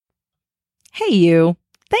Hey, you.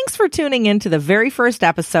 Thanks for tuning in to the very first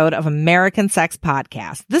episode of American Sex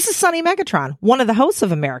Podcast. This is Sunny Megatron, one of the hosts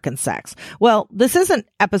of American Sex. Well, this isn't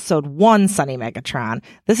episode 1 Sunny Megatron.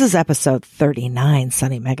 This is episode 39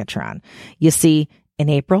 Sunny Megatron. You see, in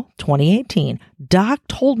April 2018, Doc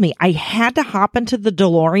told me I had to hop into the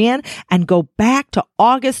DeLorean and go back to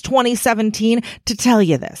August 2017 to tell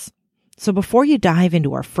you this. So before you dive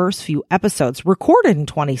into our first few episodes recorded in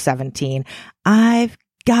 2017, I've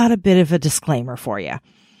got a bit of a disclaimer for you.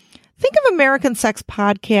 Think of American Sex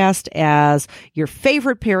Podcast as your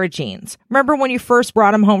favorite pair of jeans. Remember when you first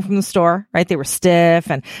brought them home from the store, right? They were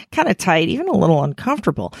stiff and kind of tight, even a little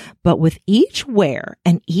uncomfortable. But with each wear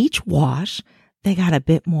and each wash, they got a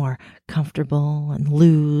bit more comfortable and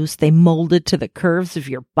loose. They molded to the curves of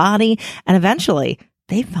your body, and eventually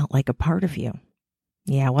they felt like a part of you.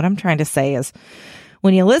 Yeah, what I'm trying to say is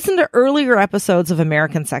when you listen to earlier episodes of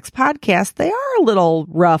American Sex Podcast, they are a little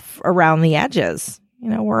rough around the edges. You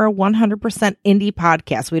know, we're a 100% indie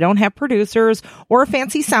podcast. We don't have producers or a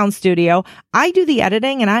fancy sound studio. I do the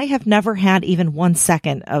editing, and I have never had even 1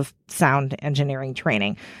 second of sound engineering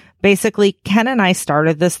training. Basically, Ken and I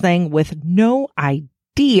started this thing with no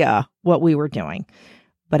idea what we were doing.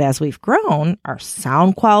 But as we've grown, our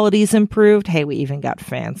sound quality's improved. Hey, we even got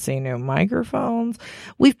fancy new microphones.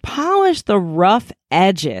 We've polished the rough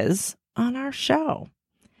edges on our show.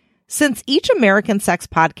 Since each American Sex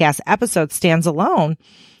Podcast episode stands alone,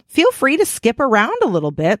 feel free to skip around a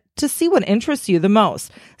little bit to see what interests you the most.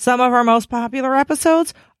 Some of our most popular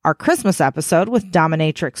episodes, our Christmas episode with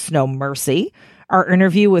dominatrix Snow Mercy, our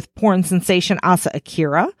interview with porn sensation Asa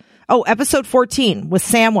Akira. Oh, episode 14 with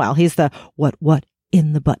Samwell. He's the what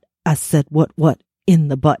in the butt. I said what in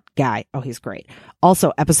the butt guy. Oh, he's great.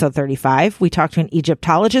 Also, episode 35, we talked to an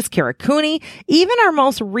Egyptologist, Kara Cooney. Even our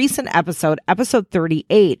most recent episode, episode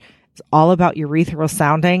 38, is all about urethral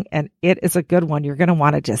sounding, and it is a good one. You're going to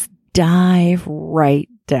want to just dive right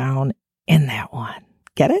down in that one.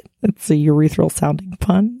 Get it? It's a urethral sounding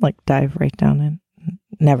pun, like dive right down in.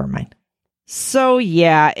 Never mind. So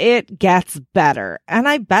yeah, it gets better, and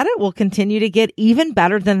I bet it will continue to get even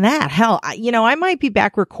better than that. Hell, I might be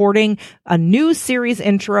back recording a new series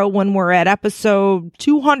intro when we're at episode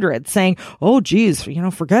 200 saying, oh geez,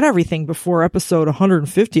 forget everything before episode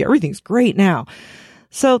 150. Everything's great now.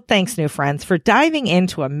 So thanks, new friends, for diving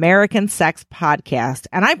into American Sex Podcast,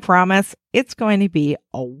 and I promise it's going to be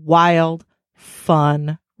a wild,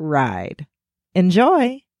 fun ride.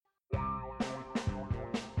 Enjoy.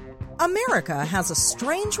 America has a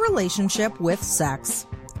strange relationship with sex.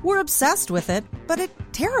 We're obsessed with it, but it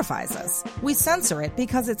terrifies us. We censor it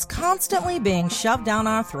because it's constantly being shoved down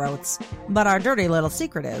our throats. But our dirty little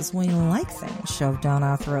secret is we like things shoved down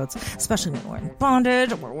our throats, especially when we're in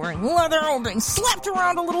bondage or we're wearing leather or being slapped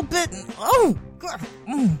around a little bit. And, oh, God.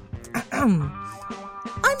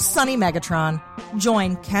 I'm Sunny Megatron.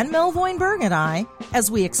 Join Ken Melvoin-Berg and I as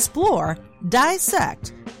we explore,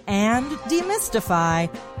 dissect, and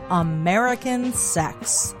demystify American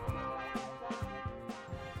sex.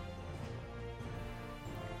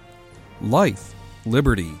 Life,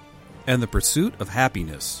 liberty, and the pursuit of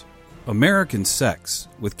happiness. American Sex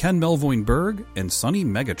with Ken Melvoin-Berg and Sunny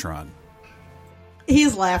Megatron.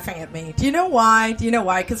 He's laughing at me. Do you know why?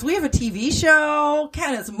 Because we have a TV show.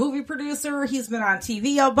 Ken is a movie producer. He's been on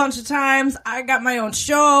TV a bunch of times. I got my own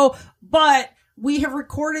show, but we have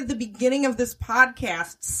recorded the beginning of this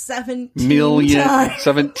podcast 17 million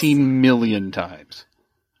times.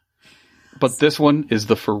 But this one is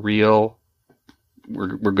the for real.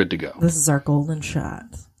 We're good to go. This is our golden shot.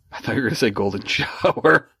 I thought you were going to say golden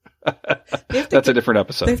shower. That's a different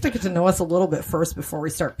episode. They have to get to know us a little bit first before we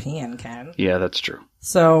start peeing, Ken. Yeah, that's true.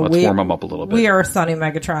 So let's warm them up a little bit. We are Sunny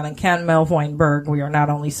Megatron and Ken Melvoin-Berg. We are not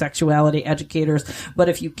only sexuality educators, but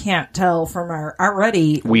if you can't tell from our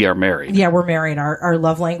already... We are married. Yeah, we're married. Our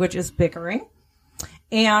love language is bickering.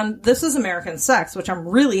 And this is American Sex, which I'm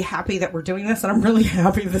really happy that we're doing this, and I'm really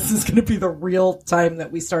happy this is going to be the real time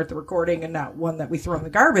that we start the recording and not one that we throw in the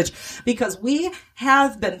garbage, because we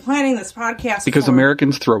have been planning this podcast because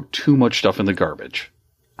Americans throw too much stuff in the garbage.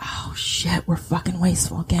 Oh, shit, we're fucking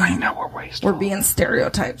wasteful again. I know, we're wasteful. We're being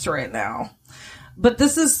stereotypes right now. But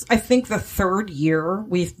this is, I think, the third year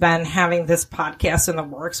we've been having this podcast in the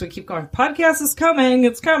works. We keep going, podcast is coming,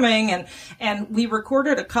 it's coming. And we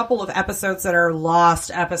recorded a couple of episodes that are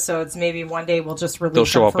lost episodes. Maybe one day we'll just release them. They'll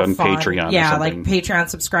show up for on fun. Patreon. Yeah, or something. like Patreon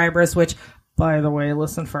subscribers, which, by the way,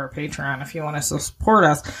 listen for our Patreon if you want to support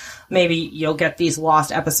us. Maybe you'll get these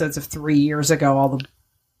lost episodes of 3 years ago, all the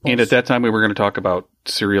And at that time, we were going to talk about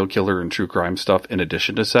serial killer and true crime stuff in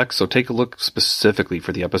addition to sex. So take a look specifically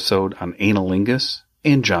for the episode on analingus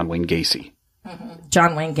and John Wayne Gacy. Mm-hmm.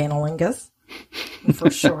 John Wayne Gainalingus. for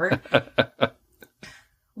short.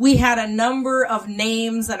 We had a number of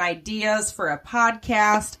names and ideas for a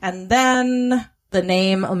podcast, and then the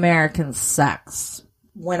name American Sex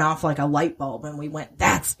went off like a light bulb, and we went,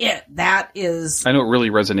 that's it. That is... I know it really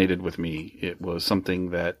resonated with me. It was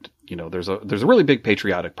something that, there's a really big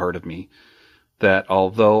patriotic part of me that,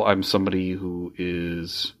 although I'm somebody who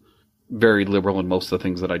is very liberal in most of the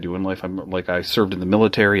things that I do in life, I served in the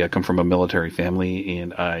military. I come from a military family,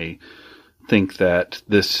 and I think that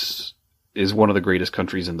this is one of the greatest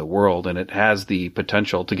countries in the world, and it has the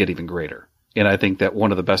potential to get even greater. And I think that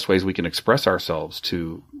one of the best ways we can express ourselves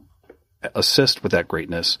to assist with that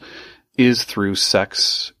greatness is through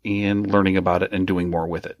sex and learning about it and doing more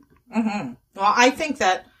with it. Mm-hmm. Well, I think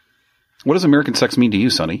that... What does American sex mean to you,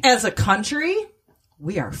 Sonny? As a country,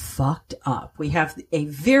 we are fucked up. We have a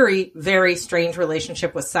very, very strange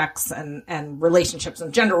relationship with sex and relationships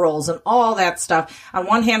and gender roles and all that stuff. On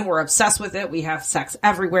one hand, we're obsessed with it. We have sex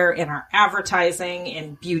everywhere in our advertising,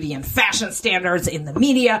 in beauty and fashion standards, in the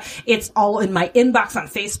media. It's all in my inbox on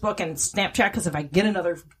Facebook and Snapchat, because if I get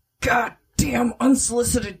another goddamn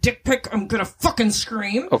unsolicited dick pic, I'm gonna fucking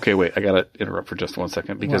scream. Okay, wait, I gotta interrupt for just 1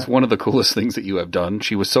 second, because one of the coolest things that you have done,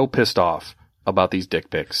 she was so pissed off about these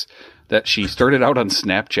dick pics that she started out on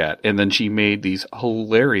Snapchat, and then she made these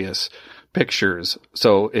hilarious pictures.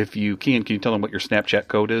 So if you can you tell them what your Snapchat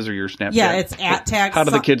code is, or your Snapchat? Yeah, it's @tag. How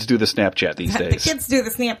do the kids do the Snapchat these days? The kids do the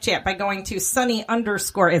Snapchat by going to Sunny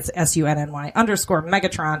 _ it's SUNNY _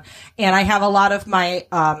 Megatron. And I have a lot of my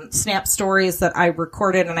Snap stories that I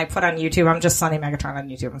recorded and I put on YouTube. I'm just Sunny Megatron on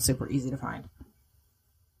YouTube. I'm super easy to find.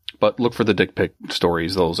 But look for the dick pic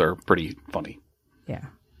stories. Those are pretty funny. Yeah.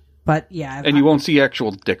 But yeah. And you won't see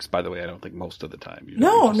actual dicks, by the way, I don't think, most of the time.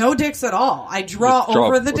 No dicks at all. I draw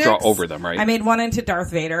over the dicks. Draw over them, right? I made one into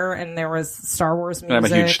Darth Vader, and there was Star Wars music. I'm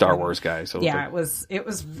a huge Star Wars guy. So yeah, I was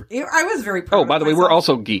very proud Oh, by the way, myself. we're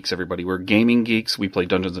also geeks, everybody. We're gaming geeks. We play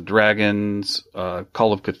Dungeons and Dragons,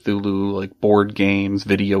 Call of Cthulhu, like board games,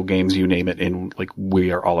 video games, you name it. And like,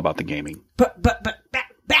 we are all about the gaming. But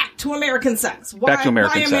back to American sex. Why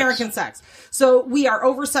American sex? So we are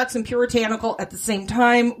oversexed and puritanical at the same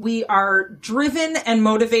time. We are driven and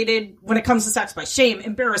motivated when it comes to sex by shame,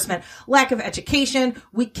 embarrassment, lack of education.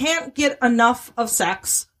 We can't get enough of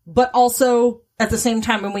sex, but also at the same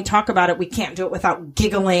time, when we talk about it, we can't do it without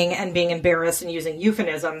giggling and being embarrassed and using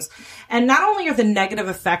euphemisms. And not only are the negative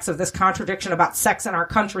effects of this contradiction about sex in our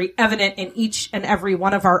country evident in each and every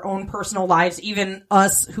one of our own personal lives, even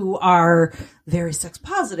us who are very sex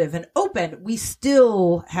positive and open, we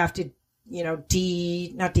still have to, not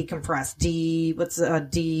decompress,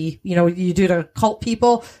 you do to cult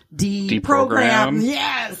people, deprogram.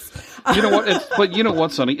 Yes. You know what? But you know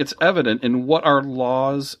what, Sonny? It's evident in what our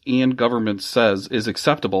laws and government says is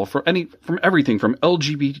acceptable from everything from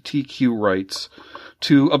LGBTQ rights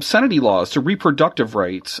to obscenity laws to reproductive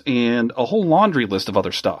rights and a whole laundry list of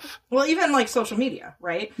other stuff. Well, even like social media,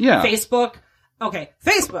 right? Yeah. Facebook.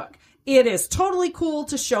 It is totally cool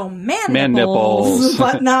to show man nipples,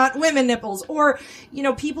 but not women nipples. Or,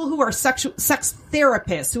 people who are sex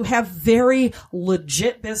therapists who have very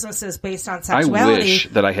legit businesses based on sexuality. I wish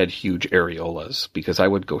that I had huge areolas, because I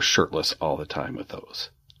would go shirtless all the time with those.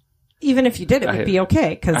 Even if you did, it would be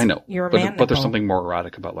okay, because you're a man nipple. But there's something more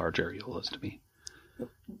erotic about large areolas to me.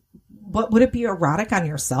 But would it be erotic on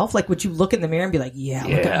yourself? Like, would you look in the mirror and be like,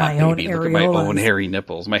 look at my own areolas? Look at my own hairy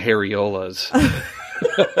nipples, my hairiolas.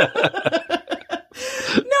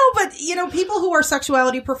 No, but people who are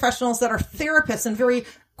sexuality professionals that are therapists and very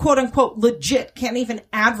quote unquote legit can't even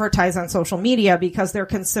advertise on social media because they're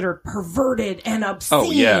considered perverted and obscene.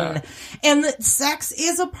 Oh, yeah. And that sex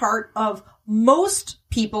is a part of most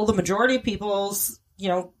people, the majority of people's,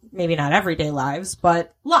 maybe not everyday lives,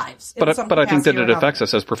 but lives. But I think that it affects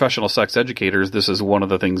us as professional sex educators. This is one of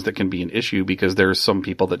the things that can be an issue, because there's some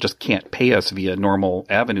people that just can't pay us via normal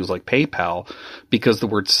avenues like PayPal because the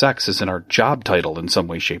word sex is in our job title in some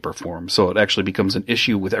way, shape, or form. So it actually becomes an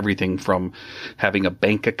issue with everything from having a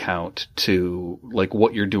bank account to like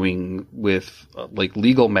what you're doing with like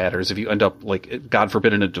legal matters if you end up like, God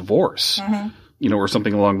forbid, in a divorce, or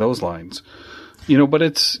something along those lines. But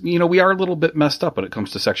it's, we are a little bit messed up when it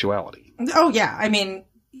comes to sexuality. Oh, yeah. I mean,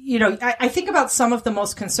 I think about some of the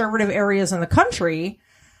most conservative areas in the country.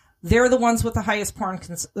 They're the ones with the highest porn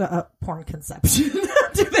conception.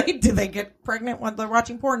 Do they get pregnant when they're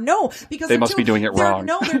watching porn? No, because they must be doing it wrong.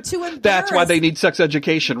 No, they're too embarrassed. That's why they need sex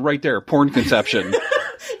education right there. Porn conception. No,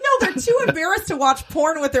 they're too embarrassed to watch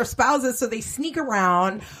porn with their spouses, so they sneak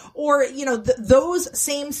around. Or, those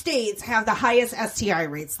same states have the highest STI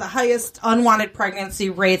rates, the highest unwanted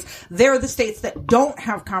pregnancy rates. They're the states that don't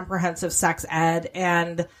have comprehensive sex ed.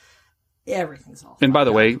 And everything's all. And by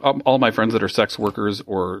the way, all my friends that are sex workers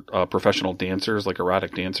or professional dancers, like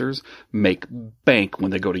erotic dancers, make bank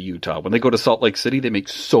when they go to Utah. When they go to Salt Lake City, they make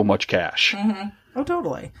so much cash. Mm-hmm. Oh,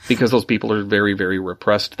 totally. Because those people are very, very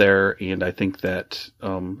repressed there. And I think that,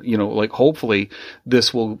 hopefully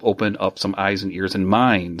this will open up some eyes and ears and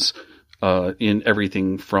minds in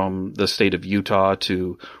everything from the state of Utah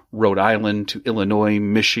to Rhode Island to Illinois,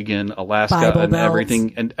 Michigan, Alaska, Bible and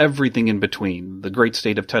belts. everything in between. The great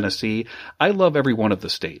state of Tennessee. I love every one of the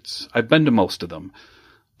states. I've been to most of them.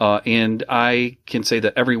 And I can say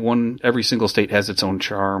that every single state has its own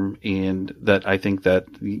charm, and that I think that,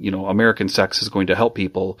 American sex is going to help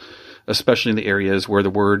people, especially in the areas where the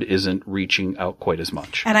word isn't reaching out quite as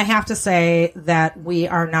much. And I have to say that we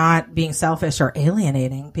are not being selfish or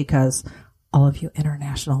alienating, because all of you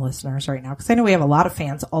international listeners right now, because I know we have a lot of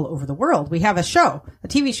fans all over the world. We have a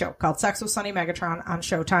TV show called Sex with Sonny Megatron on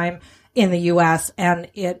Showtime in the U.S., and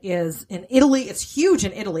it is in Italy. It's huge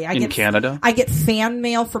in Italy. Canada? I get fan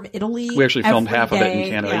mail from Italy. We actually filmed half of it in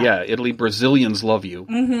Canada. Yeah. Italy. Brazilians love you.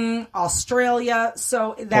 Mm-hmm. Australia.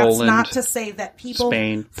 So that's Poland, not to say that people...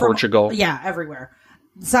 Spain, from, Portugal. Yeah, everywhere.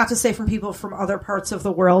 It's not to say from people from other parts of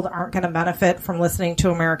the world aren't going to benefit from listening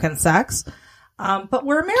to American sex. But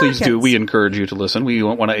we're Americans. Please do. We encourage you to listen. We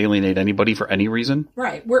don't want to alienate anybody for any reason.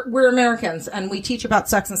 Right. We're Americans, and we teach about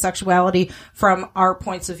sex and sexuality from our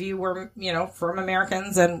points of view. We're, from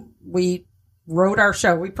Americans, and we wrote our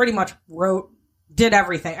show. We pretty much did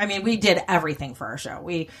everything. I mean, we did everything for our show.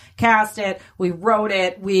 We cast it. We wrote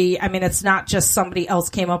it. It's not just somebody else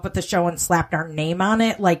came up with the show and slapped our name on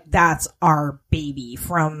it. Like, that's our baby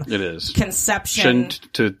from it is conception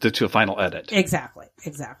to a final edit. Exactly.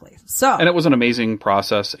 So, and it was an amazing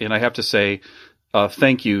process. And I have to say,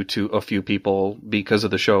 thank you to a few people because of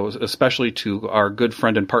the show, especially to our good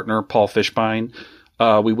friend and partner, Paul Fishbein.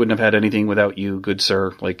 We wouldn't have had anything without you, good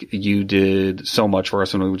sir. Like, you did so much for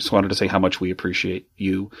us, and we just wanted to say how much we appreciate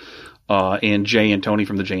you. And Jay and Tony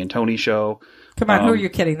from the Jay and Tony Show. Come on, who are you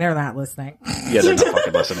kidding? They're not listening. Yeah, they're not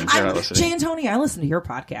fucking listening. They're not listening. Jay and Tony, I listen to your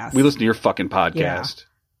podcast. We listen to your fucking podcast. Yeah.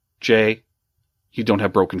 Jay, you don't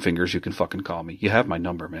have broken fingers. You can fucking call me. You have my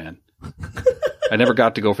number, man. I never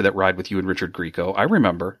got to go for that ride with you and Richard Grieco. I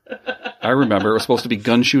remember. It was supposed to be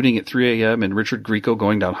gun shooting at 3 a.m. and Richard Grieco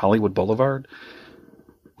going down Hollywood Boulevard.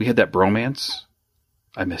 We had that bromance.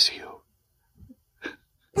 I miss you.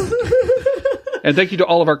 And thank you to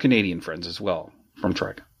all of our Canadian friends as well from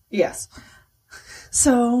Trek. Yes.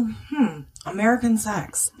 So, American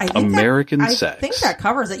sex. I think that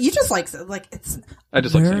covers it. You just like it's. I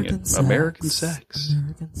just like saying it. American sex.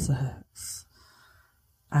 American sex.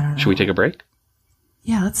 I don't know. Should we take a break?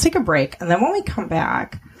 Yeah, let's take a break, and then when we come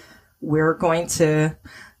back, we're going to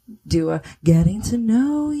do a getting to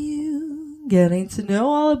know you, getting to know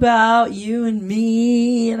all about you and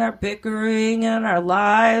me and our bickering and our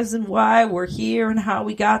lives and why we're here and how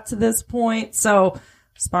we got to this point. So,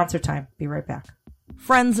 sponsor time. Be right back.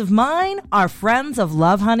 Friends of mine are friends of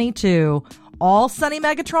Love Honey too. All Sonny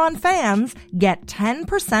Megatron fans get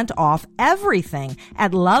 10% off everything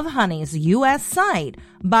at Love Honey's U.S. site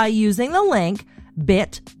by using the link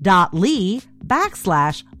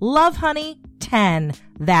bit.ly/lovehoney10.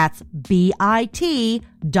 That's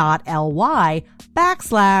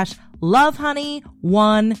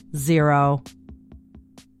bit.ly/lovehoney10.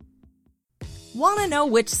 Want to know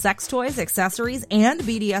which sex toys, accessories, and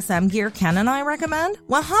BDSM gear Ken and I recommend?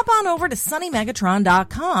 Well, hop on over to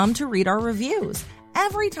SonnyMegatron.com to read our reviews.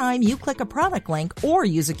 Every time you click a product link or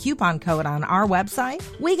use a coupon code on our website,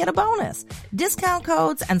 we get a bonus. Discount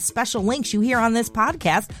codes and special links you hear on this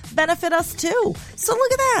podcast benefit us too. So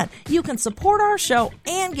look at that. You can support our show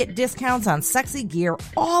and get discounts on sexy gear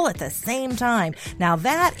all at the same time. Now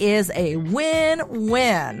that is a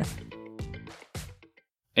win-win.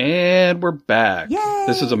 And we're back. Yay!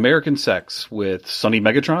 This is American Sex with Sonny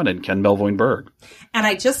Megatron and Ken Melvoin-Berg. And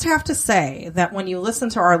I just have to say that when you listen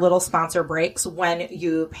to our little sponsor breaks, when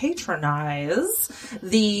you patronize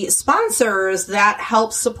the sponsors, that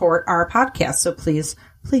helps support our podcast. So please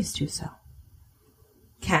do so.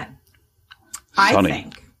 Ken, Sonny, I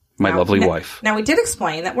think... my lovely wife. Now, we did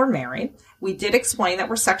explain that we're married. We did explain that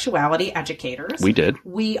we're sexuality educators. We did.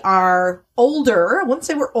 We are older. I wouldn't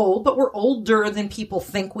say we're old, but we're older than people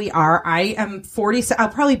think we are. I am 46. I'll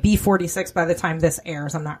probably be 46 by the time this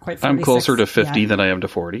airs. I'm not quite 46 I'm closer to 50 yet. than I am to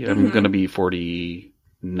 40. I'm going to be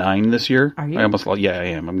 49 this year. Are you? I am.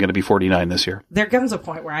 I'm going to be 49 this year. There comes a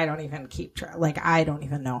point where I don't even keep track. Like, I don't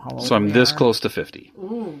even know how old So I'm we this are. close to 50.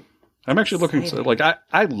 Ooh. I'm actually looking,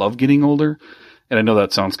 I love getting older. And I know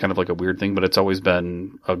that sounds kind of like a weird thing, but it's always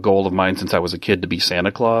been a goal of mine since I was a kid to be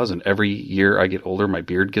Santa Claus. And every year I get older, my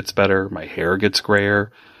beard gets better, my hair gets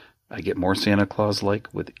grayer. I get more Santa Claus-like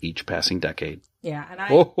with each passing decade. Yeah, and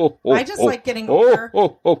I just like getting older. Do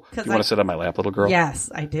you want to sit on my lap, little girl? Yes,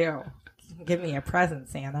 I do. Give me a present,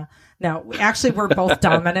 Santa. No, actually, we're both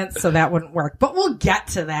dominant, so that wouldn't work. But we'll get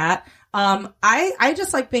to that. I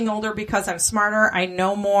just like being older because I'm smarter. I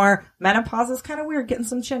know more. Menopause is kind of weird, getting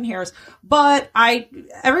some chin hairs. But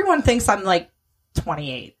everyone thinks I'm like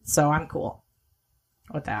 28, so I'm cool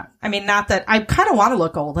with that. I mean, not that I kind of want to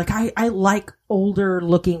look old. Like I like older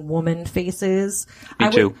looking woman faces. Me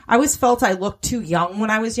too. I always felt I looked too young when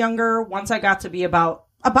I was younger. Once I got to be about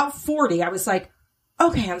 40, I was like,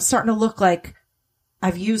 okay, I'm starting to look like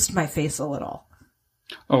I've used my face a little.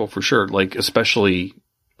 Oh, for sure. Like, especially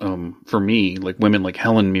for me, like women like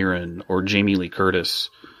Helen Mirren or Jamie Lee Curtis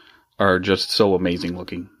are just so amazing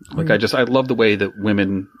looking. Like, I love the way that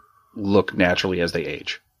women look naturally as they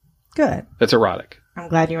age. Good. It's erotic. I'm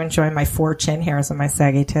glad you enjoy my 4 chin hairs and my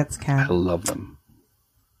saggy tits, Ken. I love them.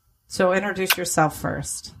 So introduce yourself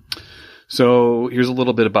first. So here's a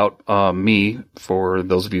little bit about me for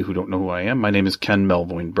those of you who don't know who I am. My name is Ken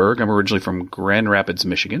Melvoin-Berg. I'm originally from Grand Rapids,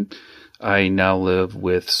 Michigan. I now live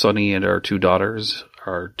with Sunny and our 2 daughters,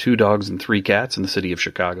 our 2 dogs and 3 cats in the city of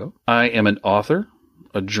Chicago. I am an author,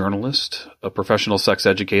 a journalist, a professional sex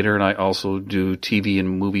educator, and I also do TV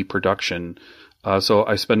and movie production. So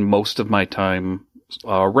I spend most of my time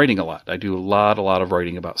writing a lot. I do a lot of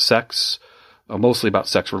writing about sex, mostly about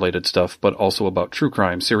sex-related stuff, but also about true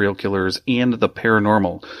crime, serial killers, and the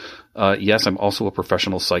paranormal. Yes, I'm also a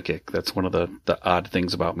professional psychic. That's one of the odd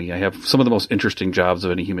things about me. I have some of the most interesting jobs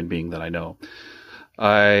of any human being that I know.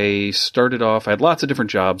 I had lots of different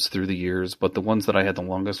jobs through the years, but the ones that I had the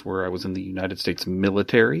longest were I was in the United States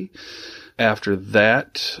military. After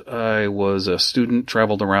that, I was a student,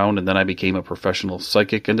 traveled around, and then I became a professional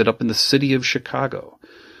psychic, ended up in the city of Chicago,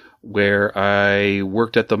 where I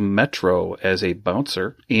worked at the Metro as a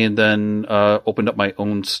bouncer, and then opened up my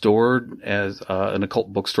own store as an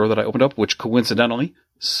occult bookstore that I opened up, which coincidentally,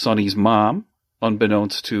 Sunny's mom,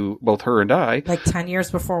 unbeknownst to both her and I. Like 10 years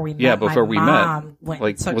before we met. Yeah, before we met.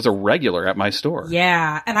 Was a regular at my store.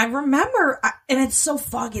 Yeah. And I remember, and it's so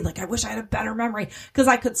foggy, like I wish I had a better memory, because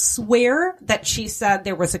I could swear that she said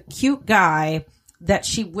there was a cute guy that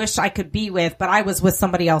she wished I could be with, but I was with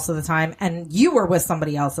somebody else at the time, and you were with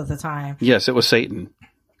somebody else at the time. Yes, it was Satan.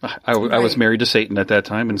 I was married to Satan at that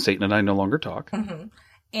time, and Satan and I no longer talk. Mm-hmm.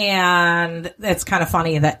 And it's kind of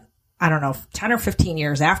funny that, I don't know, 10 or 15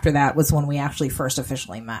 years after that was when we actually first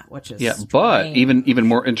officially met, which is strange. But even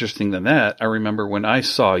more interesting than that, I remember when I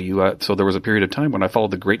saw you, so there was a period of time when I followed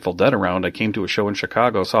the Grateful Dead around. I came to a show in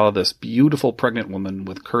Chicago, saw this beautiful pregnant woman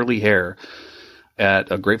with curly hair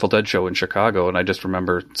at a Grateful Dead show in Chicago, and I just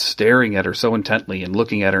remember staring at her so intently and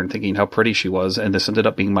looking at her and thinking how pretty she was, and this ended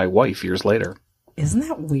up being my wife years later. Isn't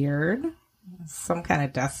that weird? Some kind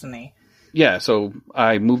of destiny. Yeah, so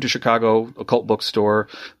I moved to Chicago, occult bookstore.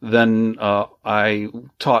 Then I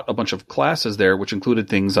taught a bunch of classes there, which included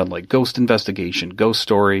things on like ghost investigation, ghost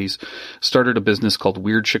stories. Started a business called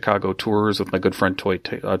Weird Chicago Tours with my good friend Troy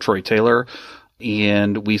Taylor.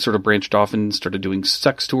 And we sort of branched off and started doing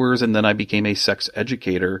sex tours. And then I became a sex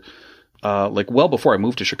educator, well before I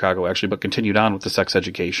moved to Chicago, actually, but continued on with the sex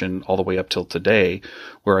education all the way up till today,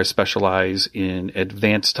 where I specialize in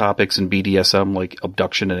advanced topics in BDSM, like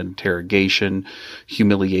abduction and interrogation,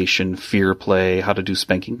 humiliation, fear play, how to do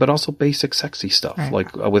spanking, but also basic sexy stuff, right.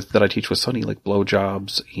 That I teach with Sunny, like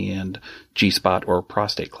blowjobs and G-spot or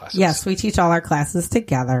prostate classes. Yes, we teach all our classes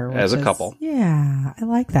together. As a couple. Yeah, I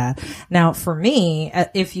like that. Now, for me,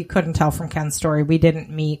 if you couldn't tell from Ken's story, we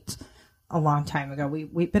didn't meet a long time ago.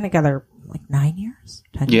 We've been together like 9 years?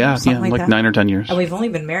 10 years, like 9 or 10 years. And we've only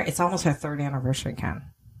been married. It's almost our 3rd anniversary, Ken.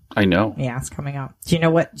 I know. Yeah, it's coming up. Do you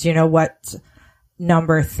know what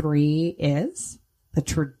number 3 is? The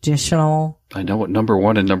traditional. I know what number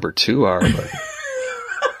 1 and number 2 are, but.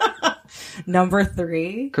 Number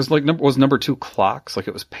 3? Because was number 2 clocks? Like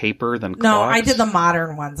it was paper, then clocks? No, I did the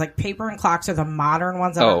modern ones. Like paper and clocks are the modern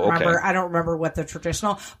ones. I don't remember. Okay. I don't remember what the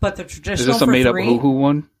traditional, but the traditional. Is this a made up hoo-hoo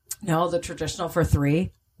one? No, the traditional for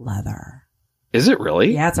 3, leather. Is it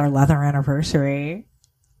really? Yeah, it's our leather anniversary.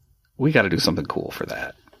 We got to do something cool for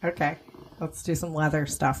that. Okay. Let's do some leather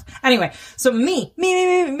stuff. Anyway, so me.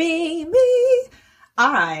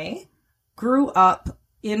 I grew up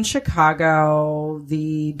in Chicago,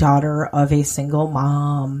 the daughter of a single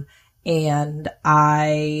mom, and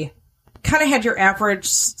I kind of had your average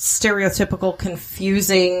stereotypical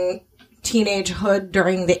confusing teenagehood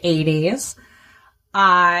during the 80s.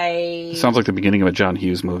 Sounds like the beginning of a John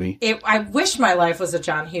Hughes movie. I wish my life was a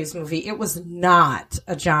John Hughes movie. It was not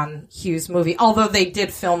a John Hughes movie, although they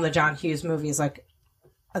did film the John Hughes movies like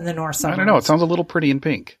in the North Suburbs. I don't know. It sounds a little Pretty in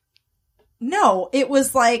Pink. No, it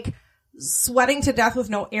was like sweating to death with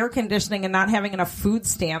no air conditioning and not having enough food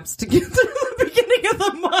stamps to get through the beginning of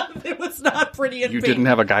the month. It was not pretty and You pink. didn't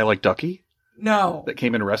have a guy like Ducky No. that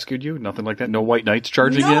came and rescued you? Nothing like that? No white knights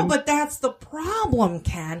charging in? No, but that's the problem,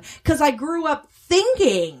 Ken. Because I grew up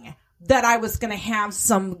thinking that I was going to have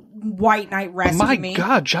some white knight rescue My me.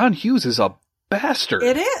 God, John Hughes is a bastard.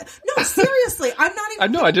 It is. No, seriously. I'm not even. I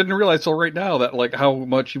know. I didn't realize till right now that like how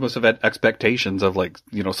much you must have had expectations of like,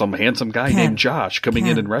 you know, some handsome guy Ken, named Josh coming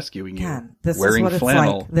in Ken, and rescuing you, Ken, this wearing is what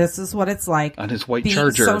flannel it's like. This is what it's like on his white being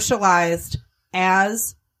Charger. socialized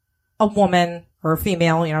as a woman or a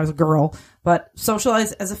female, you know, as a girl, but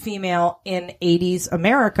socialized as a female in 80s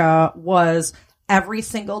America was every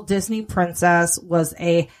single Disney princess was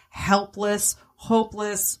a helpless,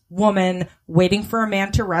 hopeless woman waiting for a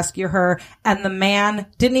man to rescue her. And the man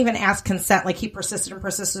didn't even ask consent. Like he persisted and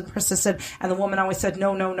persisted and persisted. And the woman always said,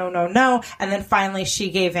 no, no, no, no, no. And then finally she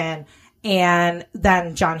gave in. And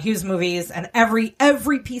then John Hughes movies and every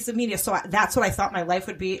piece of media. So that's what I thought my life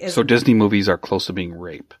would be. Is So Disney movies are close to being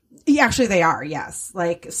rape. Yeah, actually, they are. Yes,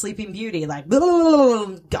 like Sleeping Beauty, like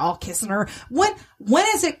all kissing her. When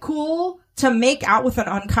is it cool to make out with an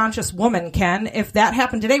unconscious woman, Ken? If that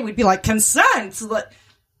happened today, we'd be like consent. But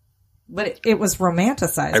it was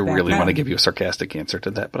romanticized. I really want to give you a sarcastic answer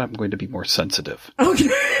to that, but I'm going to be more sensitive. Okay.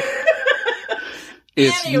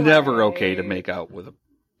 It's Anyway. never okay to make out with a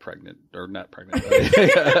pregnant or not pregnant.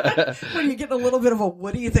 When you get a little bit of a,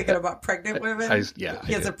 what are you thinking about pregnant women? I It's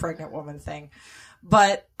did. a pregnant woman thing.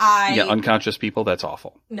 But I Unconscious people. That's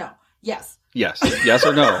awful. no. Yes. Yes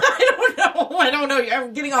or no. I don't know.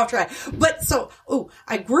 I'm getting off track. But so,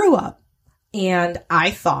 I grew up and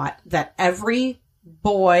I thought that every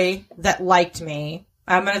boy that liked me,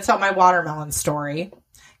 I'm going to tell my watermelon story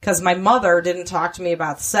because my mother didn't talk to me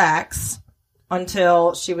about sex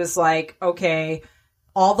until she was like, okay,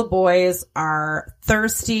 all the boys are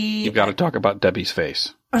thirsty. You've got to talk about Debbie's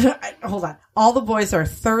face. Hold on. All the boys are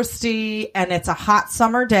thirsty and it's a hot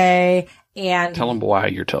summer day. And Tell them why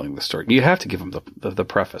you're telling the story. You have to give them the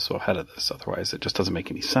preface ahead of this. Otherwise, it just doesn't make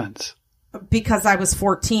any sense. because I was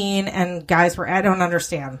 14 and guys were, I don't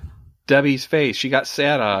understand. Debbie's face. She got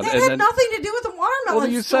sat on. That and had then, nothing to do with the watermelon well,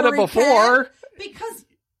 you story, said it before. Ken, because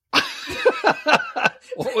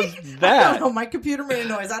What was I that? don't know, my computer made a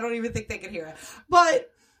noise. I don't even think they could hear it. But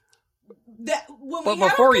that when But we had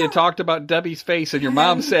before our you talked about Debbie's face and your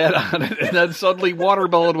mom sat on it, and then suddenly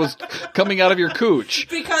watermelon was coming out of your cooch.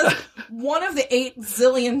 because one of the 8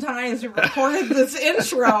 zillion times we recorded this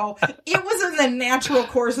intro, it was in the natural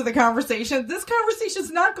course of the conversation. This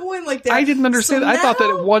conversation's not going like that. I didn't understand. So I thought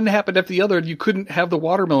now- that one happened after the other, and you couldn't have the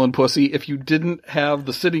watermelon pussy if you didn't have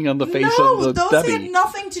the sitting on the face of the those Debbie. had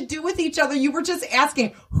nothing to do with each other. You were just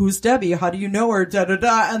asking, who's Debbie? How do you know her? Da da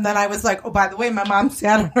da. And then I was like, oh, by the way, my mom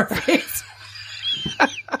sat on her face.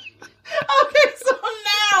 Okay, so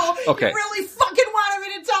now Okay. you really fucking wanted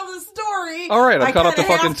me to tell the story. All right, I'm caught up to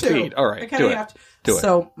kinda fucking have to. speed. All right, I kinda do it. have to. Do it.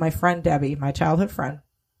 So my friend Debbie, my childhood friend,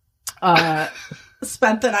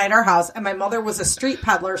 spent the night at our house, and my mother was a street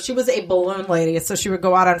peddler. She was a balloon lady, so she would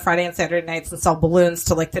go out on Friday and Saturday nights and sell balloons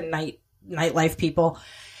to like the nightlife people.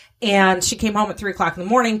 And she came home at 3:00 in the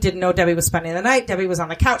morning, didn't know Debbie was spending the night. Debbie was on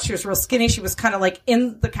the couch. She was real skinny. She was kind of like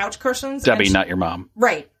in the couch cushions. Debbie, and not your mom.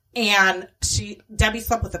 Right. And Debbie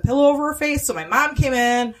slept with a pillow over her face. So my mom came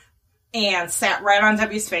in and sat right on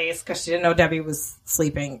Debbie's face because she didn't know Debbie was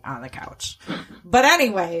sleeping on the couch. But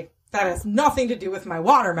anyway, that has nothing to do with my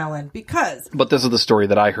watermelon because. But this is the story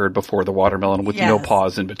that I heard before the watermelon with no Yes.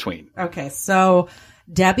 pause in between. Okay. So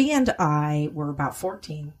Debbie and I were about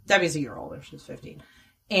 14. Debbie's a year older. She's 15.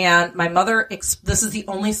 And my mother, this is the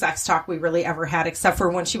only sex talk we really ever had, except for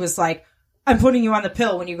when she was like, I'm putting you on the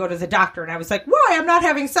pill when you go to the doctor. And I was like, why? I'm not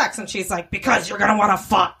having sex. And she's like, because you're going to want to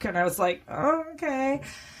fuck. And I was like, oh, okay.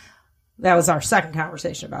 That was our second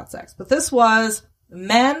conversation about sex. But this was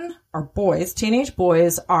men or boys, teenage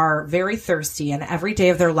boys are very thirsty. And every day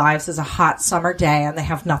of their lives is a hot summer day and they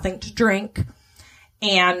have nothing to drink.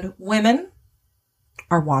 And women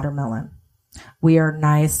are watermelon. We are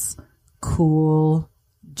nice, cool,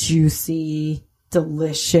 juicy,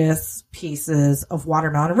 delicious pieces of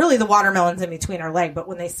watermelon. And really the watermelon's in between our leg, but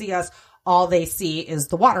when they see us, all they see is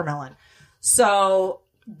the watermelon. So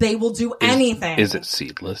they will do anything. Is it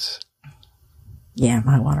seedless? Yeah,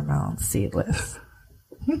 my watermelon's seedless.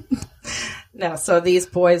 No, so these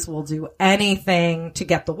boys will do anything to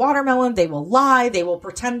get the watermelon. They will lie. They will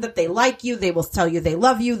pretend that they like you. They will tell you they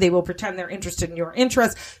love you. They will pretend they're interested in your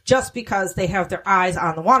interests just because they have their eyes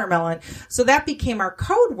on the watermelon. So that became our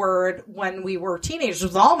code word when we were teenagers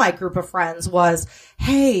with all my group of friends was,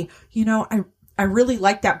 hey, you know, I I really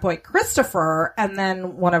like that boy, Christopher. And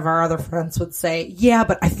then one of our other friends would say, yeah,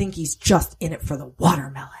 but I think he's just in it for the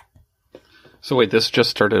watermelon. So wait, this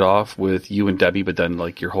just started off with you and Debbie, but then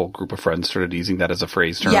like your whole group of friends started using that as a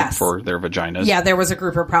phrase term for their vaginas? Yeah, there was a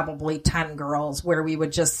group of probably 10 girls where we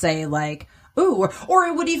would just say like, ooh, or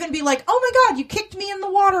it would even be like, oh my God, you kicked me in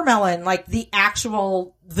the watermelon. Like the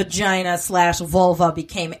actual vagina / vulva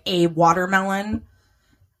became a watermelon.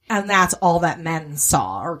 And that's all that men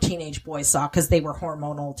saw or teenage boys saw because they were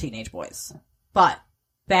hormonal teenage boys. But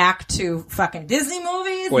back to fucking Disney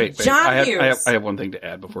movies. Wait, John Hughes. I have one thing to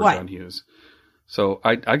add before John Hughes. So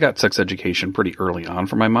I got sex education pretty early on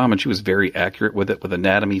from my mom, and she was very accurate with it, with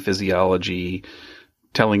anatomy, physiology,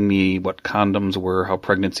 telling me what condoms were, how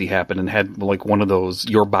pregnancy happened, and had like one of those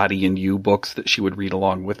Your Body and You books that she would read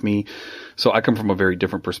along with me. So I come from a very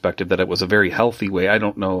different perspective that it was a very healthy way. I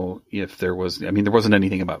don't know if there wasn't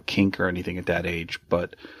anything about kink or anything at that age,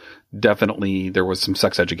 but definitely there was some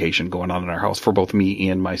sex education going on in our house for both me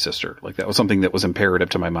and my sister. Like that was something that was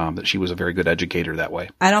imperative to my mom, that she was a very good educator that way.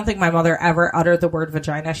 I don't think my mother ever uttered the word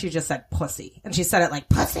vagina. She just said pussy. And she said it like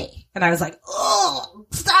pussy. And I was like, oh,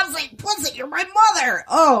 stop saying pussy. You're my mother.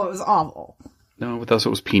 Oh, it was awful. No, with us it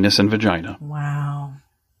was penis and vagina. Wow.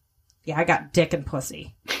 Yeah, I got dick and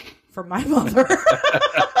pussy from my mother.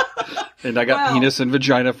 And I got penis and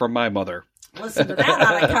vagina from my mother. Listen to that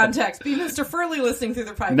out of context. Be Mr. Furley listening through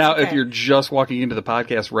the pipes. Now, if you're just walking into the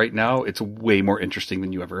podcast right now, it's way more interesting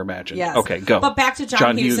than you ever imagined. Yes. Okay, go. But back to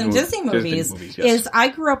John Hughes and Disney movies, yes. is I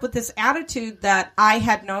grew up with this attitude that I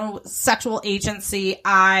had no sexual agency.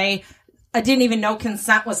 I didn't even know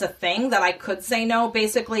consent was a thing, that I could say no.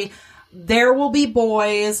 Basically, there will be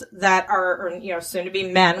boys that are, or, soon to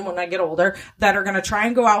be men when I get older, that are going to try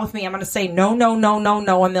and go out with me. I'm going to say no, no, no, no,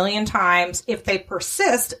 no a million times. If they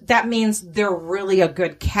persist, that means they're really a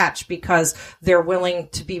good catch because they're willing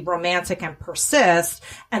to be romantic and persist.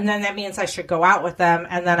 And then that means I should go out with them.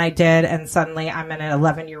 And then I did. And suddenly I'm in an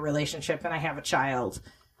 11-year relationship and I have a child.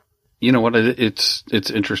 You know what? It's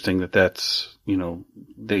interesting that's,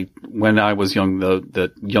 when I was young,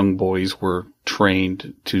 that young boys were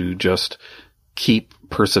trained to just keep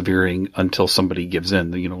persevering until somebody gives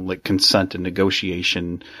in. Like consent and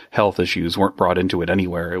negotiation, health issues weren't brought into it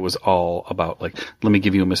anywhere. It was all about like, let me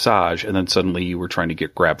give you a massage. And then suddenly you were trying to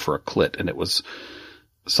get grabbed for a clit. And it was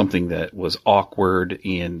something that was awkward.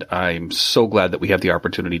 And I'm so glad that we have the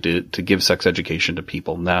opportunity to give sex education to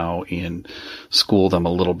people now and school them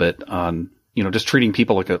a little bit on, just treating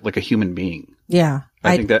people like a human being. Yeah.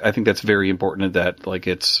 I think that's very important, that like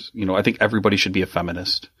it's, I think everybody should be a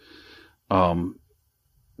feminist.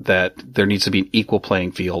 That there needs to be an equal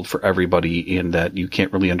playing field for everybody, and that you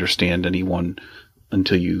can't really understand anyone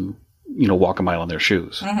until you walk a mile in their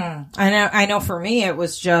shoes. Mm-hmm. I know for me, it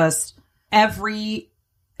was just every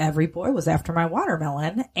boy was after my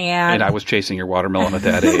watermelon, and I was chasing your watermelon at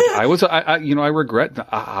that age. I regret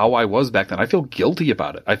how I was back then. I feel guilty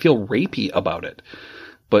about it. I feel rapey about it.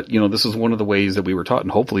 But, this is one of the ways that we were taught,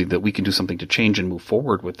 and hopefully that we can do something to change and move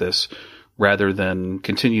forward with this rather than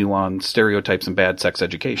continue on stereotypes and bad sex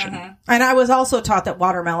education. Mm-hmm. And I was also taught that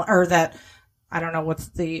watermelon, or that, I don't know what's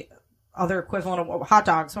the other equivalent of hot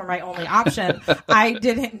dogs were my only option. I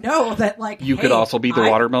didn't know that, like, you could also be the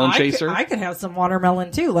watermelon chaser. I could have some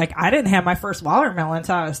watermelon too. Like, I didn't have my first watermelon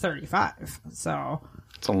until I was 35. So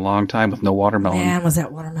it's a long time with no watermelon. Man, was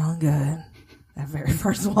that watermelon good? That very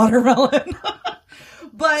first watermelon.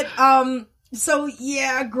 But, so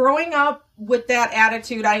yeah, growing up with that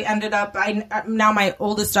attitude, I ended up, now my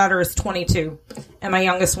oldest daughter is 22 and my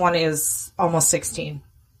youngest one is almost 16.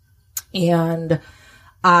 And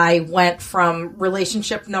I went from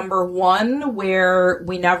relationship number 1, where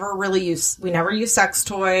we never used sex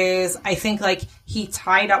toys. I think like he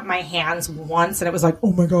tied up my hands once and it was like,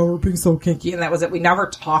 oh my God, we're being so kinky. And that was it. We never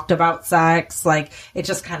talked about sex. Like it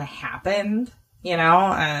just kind of happened,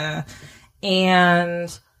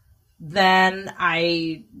 and then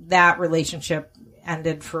that relationship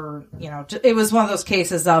ended for, it was one of those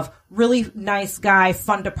cases of really nice guy,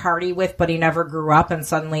 fun to party with, but he never grew up. And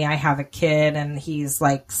suddenly I have a kid and he's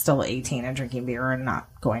like still 18 and drinking beer and not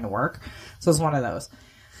going to work. So it was one of those.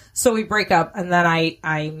 So we break up and then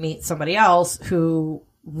I meet somebody else who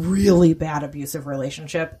really bad abusive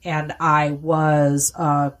relationship. And I was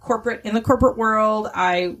in the corporate world.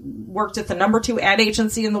 I worked at the number 2 ad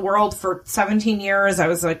agency in the world for 17 years. I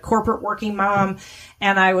was a corporate working mom.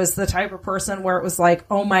 And I was the type of person where it was like,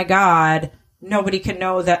 oh my God, nobody can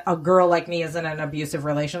know that a girl like me is in an abusive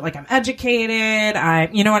relationship. Like I'm educated.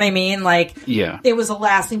 You know what I mean? Like, yeah. It was the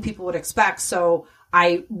last thing people would expect. So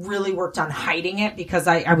I really worked on hiding it because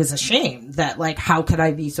I was ashamed that, like, how could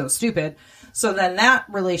I be so stupid? So then that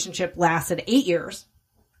relationship lasted 8 years.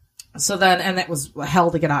 So then, and it was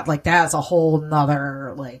hell to get out. Like, that's a whole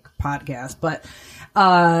nother, like, podcast. But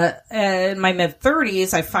in my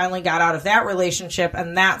mid-30s, I finally got out of that relationship.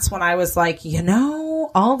 And that's when I was like, you know,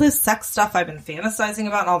 all this sex stuff I've been fantasizing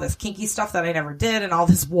about and all this kinky stuff that I never did and all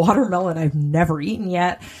this watermelon I've never eaten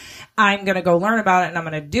yet, I'm going to go learn about it and I'm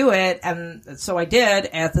going to do it. And so I did.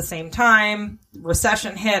 At the same time,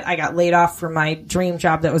 recession hit. I got laid off from my dream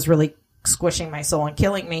job that was really squishing my soul and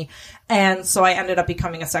killing me. And so I ended up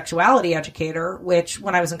becoming a sexuality educator, which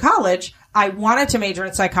when I was in college, I wanted to major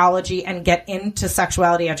in psychology and get into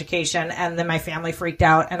sexuality education. And then my family freaked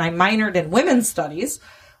out and I minored in women's studies,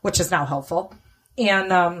 which is now helpful.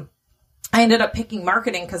 And, I ended up picking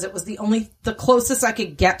marketing because it was the closest I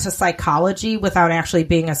could get to psychology without actually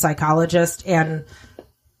being a psychologist and,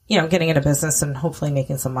 you know, getting into business and hopefully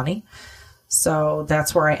making some money. So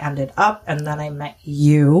that's where I ended up. And then I met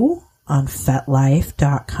you on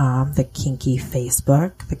FetLife.com, the kinky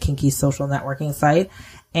Facebook, the kinky social networking site.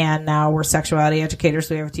 And now we're sexuality educators.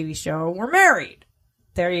 We have a TV show. We're married.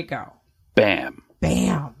 There you go. Bam.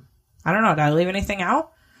 Bam. I don't know. Did I leave anything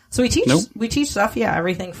out? So we teach, Nope. we teach stuff. Yeah.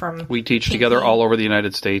 Everything from. We teach kinky. together all over the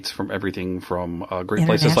United States, from everything from great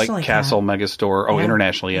places like Internationally, Castle Megastore. Oh, Yeah.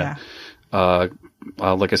 internationally, yeah.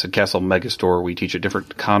 Like I said, Castle Megastore, we teach at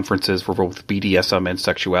different conferences for both BDSM and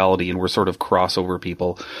sexuality, and we're sort of crossover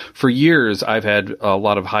people. For years, I've had a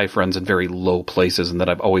lot of high friends in very low places, and that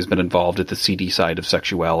I've always been involved at the seedy side of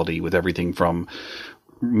sexuality with everything from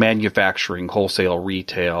manufacturing, wholesale,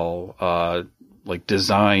 retail, like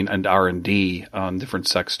design and R&D on different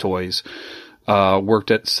sex toys. Worked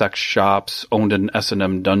at sex shops, owned an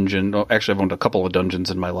S&M dungeon. Oh, actually, I've owned a couple of dungeons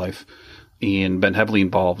in my life, and been heavily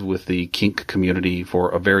involved with the kink community for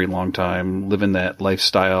a very long time, living that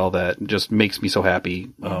lifestyle that just makes me so happy.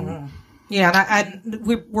 Yeah, and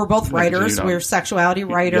we're both writers. We're sexuality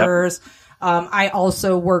writers. Yep. I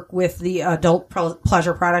also work with the adult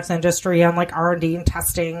pleasure products industry on like R&D and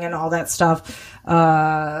testing and all that stuff.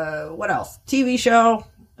 What else? TV show.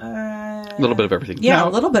 A little bit of everything. Yeah, now, a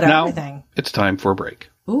little bit of everything. It's time for a break.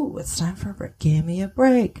 Ooh, it's time for a break. Give me a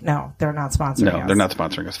break. No, they're not sponsoring us. No, they're not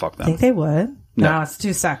sponsoring us. Fuck them. Think they would? No. No, it's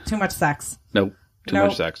too much sex. Nope. Too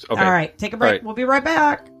much sex. Okay. All right, take a break. Right. We'll be right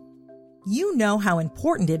back. You know how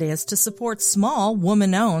important it is to support small,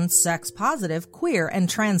 woman-owned, sex-positive, queer, and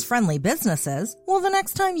trans-friendly businesses. Well, the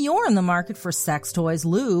next time you're in the market for sex toys,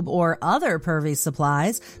 lube, or other pervy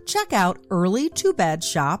supplies, check out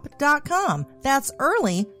early2bedshop.com. That's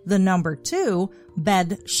early, the number 2,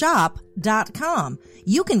 bedshop.com.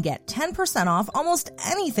 You can get 10% off almost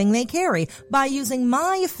anything they carry by using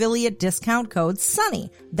my affiliate discount code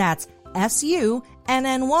SUNNY. That's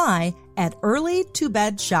SUNNY at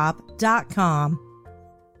early2bedshop.com.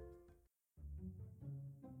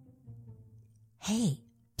 Hey,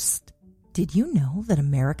 psst, did you know that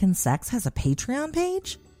American Sex has a Patreon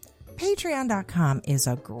page? Patreon.com is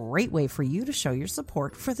a great way for you to show your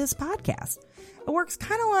support for this podcast. It works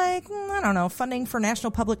kind of like, funding for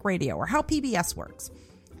National Public Radio or how PBS works.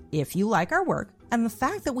 If you like our work and the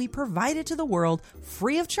fact that we provide it to the world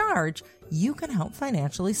free of charge, you can help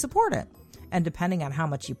financially support it. And depending on how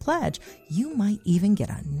much you pledge, you might even get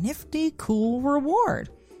a nifty, cool reward.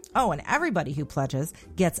 Oh, and everybody who pledges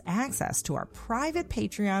gets access to our private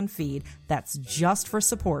Patreon feed that's just for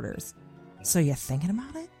supporters. So you thinking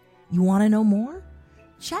about it? You want to know more?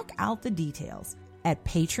 Check out the details at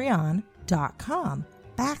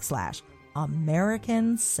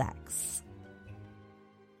patreon.com/American Sex.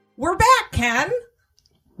 We're back, Ken.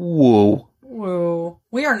 Woo. Woo.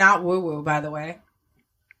 We are not woo-woo, by the way.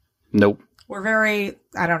 Nope. We're very,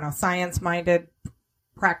 science-minded,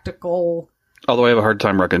 practical. Although I have a hard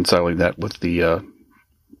time reconciling that with the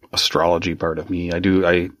astrology part of me. I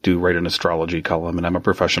do write an astrology column, and I'm a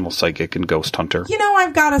professional psychic and ghost hunter. You know,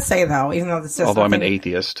 I've got to say, though, even though this is I'm an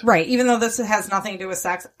atheist. Right. Even though this has nothing to do with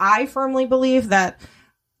sex, I firmly believe that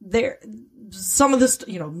some of this,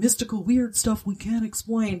 mystical, weird stuff we can't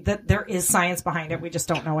explain, that there is science behind it. We just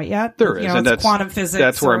don't know it yet. There is. And that's quantum physics.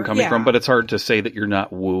 That's where I'm coming from. But it's hard to say that you're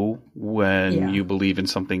not woo when Yeah. you believe in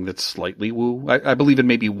something that's slightly woo. I believe in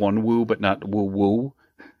maybe one woo, but not woo-woo.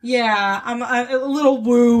 Yeah. I'm a little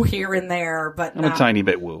woo here and there, but I'm a tiny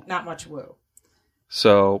bit woo. Not much woo.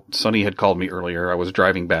 So Sunny had called me earlier. I was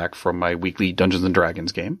driving back from my weekly Dungeons and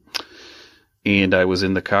Dragons game. And I was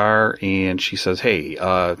in the car, and she says, hey,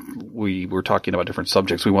 we were talking about different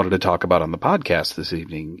subjects we wanted to talk about on the podcast this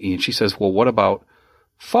evening. And she says, well, what about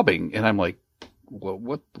phubbing? And I'm like, well,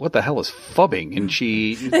 what the hell is phubbing? And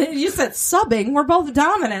she... You said subbing. We're both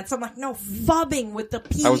dominants. I'm like, no, phubbing with the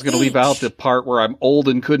P. I was going to leave out the part where I'm old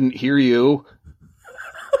and couldn't hear you.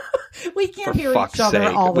 We can't For hear fuck's each other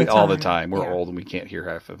sake. all the time. We're old and we can't hear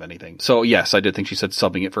half of anything. So yes, I did think she said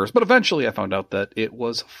subbing at first, but eventually I found out that it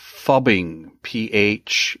was phubbing. Phubbing.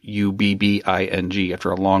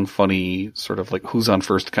 After a long, funny sort of like who's on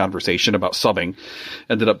first conversation about subbing,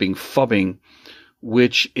 ended up being phubbing,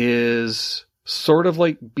 which is sort of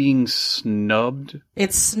like being snubbed.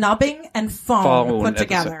 It's snubbing and phone put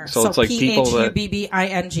together. So it's like people that Phubbing.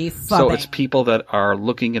 Phubbing. So it's people that are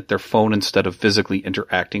looking at their phone instead of physically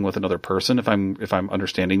interacting with another person. If I'm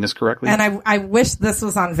understanding this correctly. And I wish this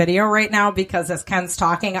was on video right now because as Ken's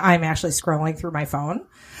talking, I'm actually scrolling through my phone.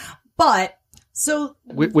 But so,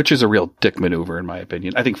 which is a real dick maneuver in my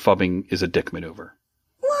opinion. I think phubbing is a dick maneuver.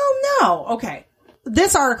 Well, no. Okay.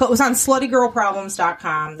 This article, it was on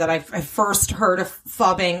sluttygirlproblems.com that I first heard of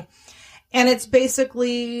phubbing. And it's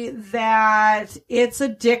basically that it's a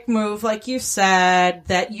dick move, like you said,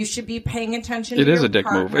 that you should be paying attention to your partner. It is a dick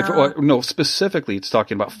move. No, specifically, it's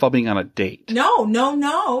talking about phubbing on a date. No.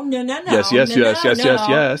 Yes.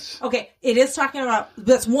 Okay, it is talking about,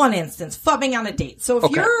 that's one instance, phubbing on a date. So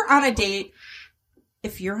if you're on a date,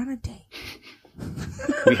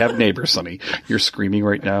 we have neighbors, Sonny. You're screaming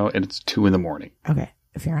right now, and it's 2 a.m. Okay.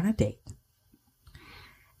 If you're on a date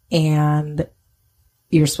and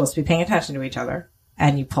you're supposed to be paying attention to each other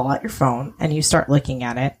and you pull out your phone and you start looking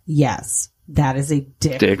at it, yes, that is a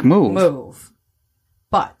dick move.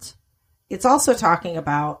 But it's also talking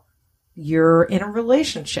about you're in a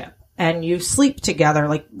relationship and you sleep together,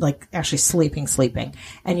 like actually sleeping,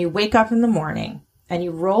 and you wake up in the morning and you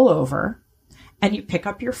roll over and you pick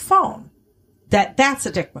up your phone. That's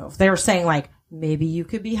a dick move. They were saying like, maybe you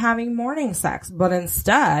could be having morning sex, but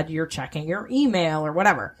instead you're checking your email or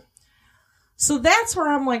whatever. So that's where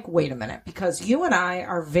I'm like, wait a minute, because you and I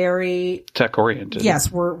are very tech oriented. Yes,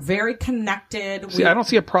 we're very connected. See, I don't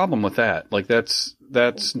see a problem with that. Like that's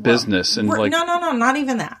business and like no, not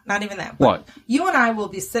even that. What? But you and I will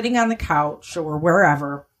be sitting on the couch or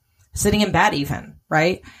wherever, sitting in bed even,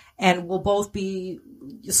 right? And we'll both be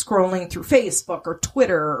scrolling through Facebook or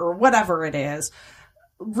Twitter or whatever it is,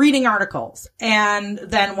 reading articles. And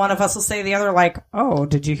then one of us will say to the other, like, oh,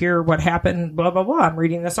 did you hear what happened? Blah, blah, blah. I'm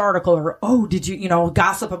reading this article. Or, oh, did you,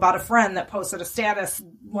 gossip about a friend that posted a status,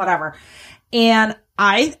 whatever. And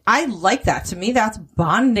I like that. To me, that's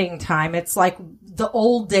bonding time. It's like the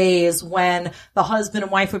old days when the husband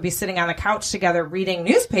and wife would be sitting on the couch together reading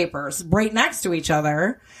newspapers right next to each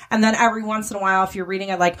other. And then every once in a while, if you're reading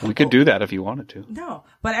it like... We could do that if you wanted to. No.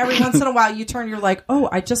 But every once in a while, you turn, you're like, oh,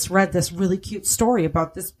 I just read this really cute story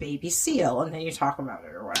about this baby seal. And then you talk about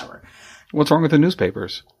it or whatever. What's wrong with the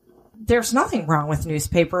newspapers? There's nothing wrong with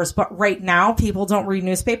newspapers, but right now people don't read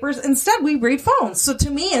newspapers. Instead, we read phones. So to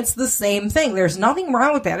me, it's the same thing. There's nothing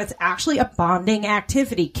wrong with that. It's actually a bonding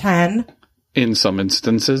activity, Ken. In some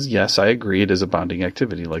instances, yes, I agree. It is a bonding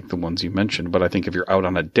activity like the ones you mentioned. But I think if you're out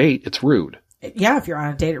on a date, it's rude. Yeah, if you're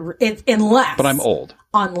on a date, it's unless. But I'm old.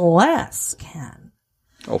 Unless, Ken.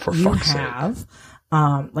 Oh, for fuck's sake. You have...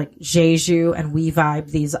 like Jeju and We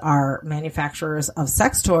Vibe, these are manufacturers of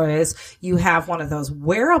sex toys. You have one of those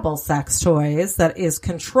wearable sex toys that is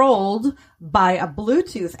controlled by a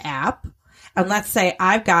Bluetooth app. And let's say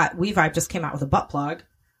We Vibe just came out with a butt plug.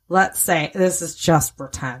 Let's say, this is just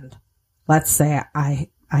pretend. Let's say I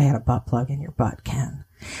had a butt plug in your butt, Ken,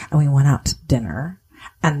 and we went out to dinner.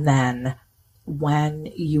 And then when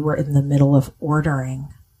you were in the middle of ordering,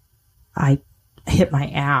 I hit my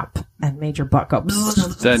app and made your butt go.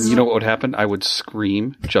 Then you know what would happen? I would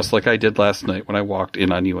scream just like I did last night when I walked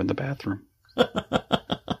in on you in the bathroom.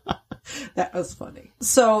 That was funny.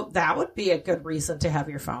 So that would be a good reason to have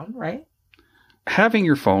your phone, right? Having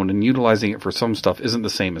your phone and utilizing it for some stuff isn't the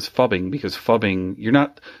same as phubbing, because phubbing,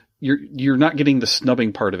 you're not getting the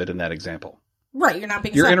snubbing part of it in that example. Right, you're not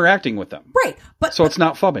being You're interacting with them. Right. But it's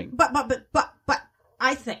not phubbing. But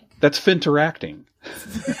I think that's finteracting.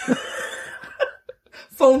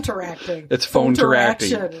 Phone-teracting. It's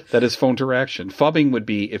phone-teracting. That is phone-teraction. Phubbing would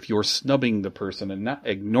be if you're snubbing the person and not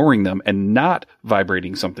ignoring them and not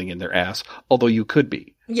vibrating something in their ass, although you could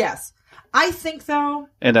be. Yes. I think, though...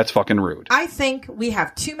 And that's fucking rude. I think we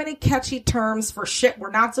have too many catchy terms for shit we're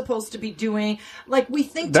not supposed to be doing. Like, we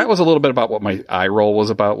think... That was a little bit about what my eye roll was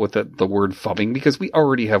about with the word phubbing, because we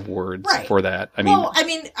already have words for that.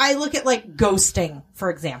 I look at, like, ghosting, for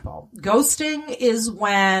example. Ghosting is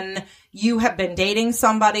when you have been dating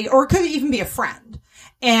somebody, or it could even be a friend,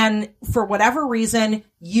 and for whatever reason,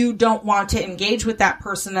 you don't want to engage with that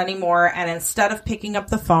person anymore, and instead of picking up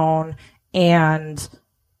the phone and...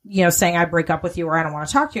 saying I break up with you or I don't want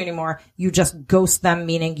to talk to you anymore, you just ghost them,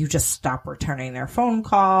 meaning you just stop returning their phone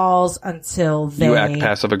calls until they... You act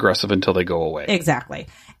passive-aggressive until they go away. Exactly.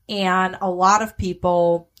 And a lot of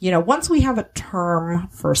people, once we have a term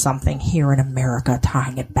for something here in America,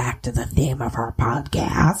 tying it back to the theme of our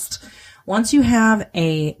podcast, once you have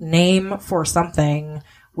a name for something,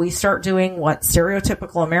 we start doing what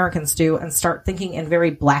stereotypical Americans do and start thinking in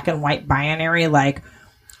very black and white binary, like,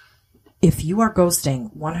 if you are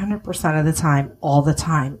ghosting 100% of the time, all the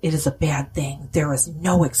time, it is a bad thing. There is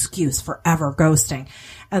no excuse for ever ghosting.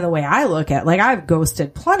 And the way I look at, I've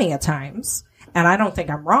ghosted plenty of times, and I don't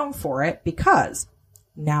think I'm wrong for it, because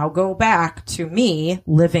now go back to me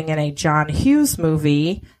living in a John Hughes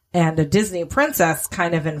movie and a Disney princess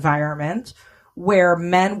kind of environment where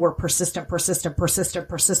men were persistent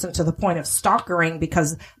to the point of stalkering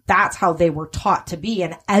because that's how they were taught to be,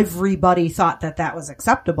 and everybody thought that was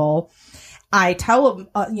acceptable. I tell them,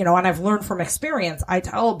 and I've learned from experience, I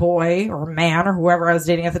tell a boy or man or whoever I was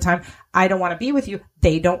dating at the time, I don't want to be with you.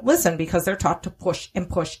 They don't listen because they're taught to push and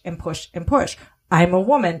push and push and push. I'm a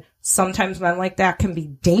woman. Sometimes men like that can be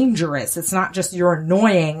dangerous. It's not just you're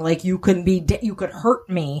annoying. You could hurt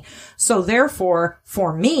me. So therefore,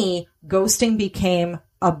 for me, ghosting became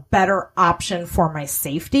a better option for my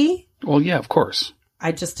safety. Well, yeah, of course.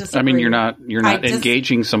 I just disagree. I mean, you're not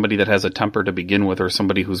engaging somebody that has a temper to begin with, or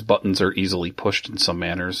somebody whose buttons are easily pushed in some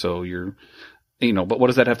manner. So but what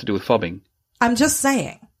does that have to do with phubbing? I'm just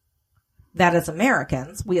saying that as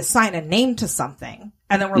Americans, we assign a name to something,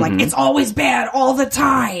 and then we're like, it's always bad all the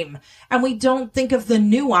time. And we don't think of the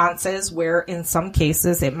nuances where in some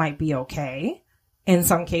cases it might be okay. In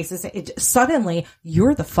some cases, suddenly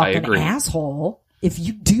you're the fucking asshole if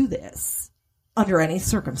you do this under any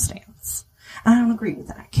circumstance. I don't agree with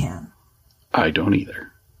that, Ken. I don't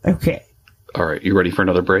either. Okay. All right. You ready for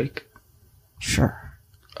another break? Sure.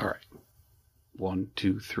 All right. 1,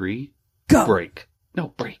 2, 3. Go. Break. No,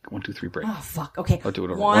 break. 1, 2, 3, break. Oh, fuck. Okay. I'll do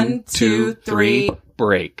it over. 1, 2, 3.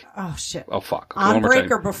 Break. Oh, shit. Oh, fuck. Okay, on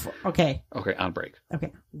break or before? Okay. Okay, on break.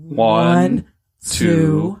 Okay. 1,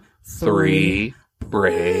 2, 3.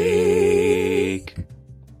 Break.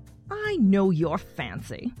 I know you're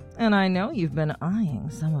fancy, and I know you've been eyeing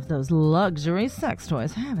some of those luxury sex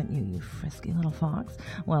toys, haven't you, you frisky little fox?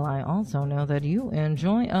 Well, I also know that you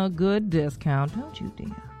enjoy a good discount, don't you,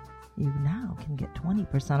 dear? You now can get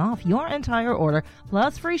 20% off your entire order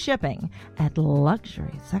plus free shipping at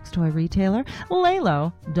luxury sex toy retailer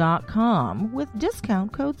Lalo.com with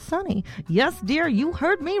discount code SUNNY. Yes, dear, you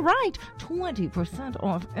heard me right. 20%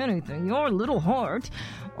 off anything your little heart,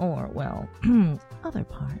 or, well, other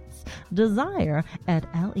parts, desire at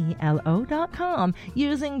LELO.com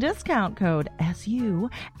using discount code SUNNY.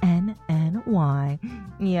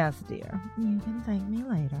 Yes, dear, you can thank me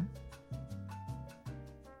later.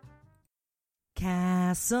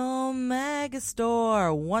 Castle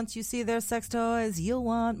Megastore. Once you see their sex toys, you'll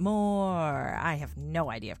want more. I have no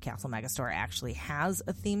idea if Castle Megastore actually has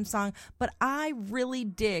a theme song, but I really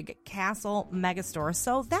dig Castle Megastore.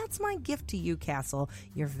 So that's my gift to you, Castle,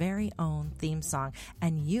 your very own theme song.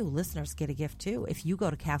 And you, listeners, get a gift too. If you go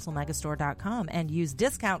to castlemegastore.com and use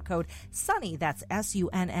discount code SUNNY, that's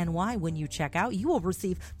SUNNY, when you check out, you will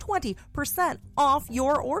receive 20% off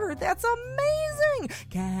your order. That's amazing.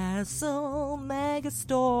 Castle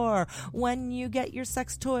Megastore. When you get your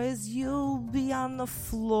sex toys, you'll be on the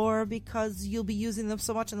floor because you'll be using them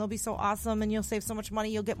so much and they'll be so awesome and you'll save so much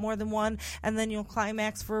money. You'll get more than one and then you'll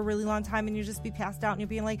climax for a really long time and you'll just be passed out and you'll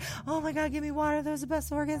be like, oh my God, give me water. That was the best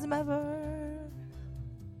orgasm ever. What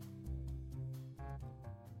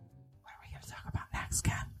are we going to talk about next,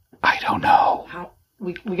 Ken? I don't know.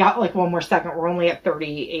 We got like one more segment. We're only at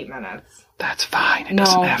 38 minutes. That's fine. It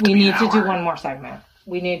doesn't have to be we need an to hour. do one more segment.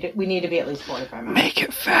 We need to be at least 45 minutes. Make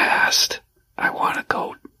it fast. I want to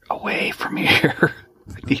go away from here.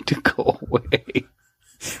 I need to go away.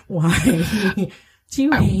 Why? Do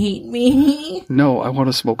you hate me? No, I want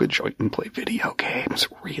to smoke a joint and play video games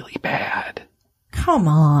really bad. Come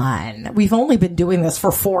on. We've only been doing this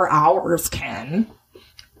for 4 hours, Ken.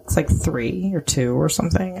 It's like 3 or 2 or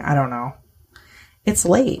something. I don't know. It's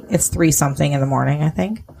late. It's 3 something in the morning, I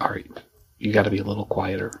think. All right. You got to be a little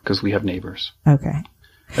quieter because we have neighbors. Okay.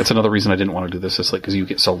 That's another reason I didn't want to do this. It's like because you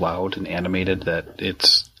get so loud and animated that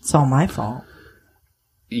it's all my fault.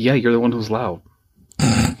 Yeah, you're the one who's loud.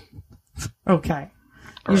 Okay.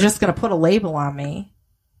 You're just going to put a label on me.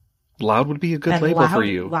 Loud would be a good label for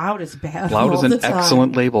you. Loud is bad. Loud is an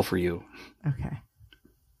excellent label for you. Okay.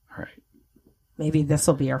 All right. Maybe this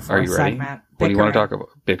will be our 4th segment. Are you ready? Bickering. What do you want to talk about?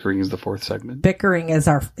 Bickering is the 4th segment. Bickering is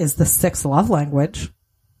the 6th love language.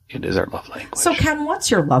 It is our love language. So, Ken,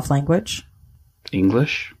 what's your love language?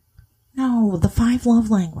 English. No, the 5 love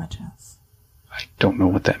languages. I don't know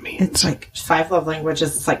what that means. It's like 5 love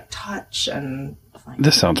languages. It's like touch and... Like,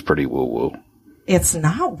 this sounds pretty woo-woo. it's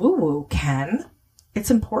not woo-woo, Ken.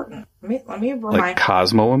 It's important. Let me remind... Like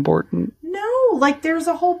Cosmo important? No, like there's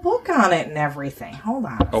a whole book on it and everything. Hold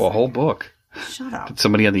on. Oh, a whole book. Shut up. Did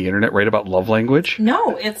somebody on the internet write about love language?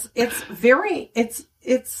 No, it's a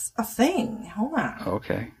thing. Hold on.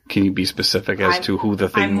 Okay. Can you be specific as to who the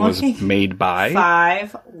thing was made by?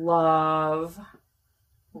 5 love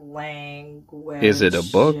language. Is it a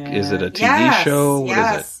book? Is it a TV show?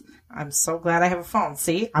 What is it? I'm so glad I have a phone.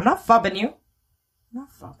 See, I'm not phubbing you.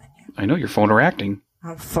 I know you're phone-acting.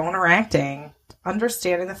 I'm phone-acting.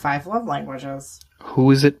 Understanding the 5 love languages.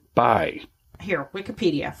 Who is it by? Here,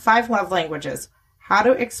 Wikipedia. 5 love languages. How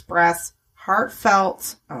to express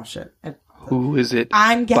heartfelt... Oh, shit. Who is it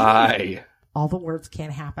I'm getting by? All the words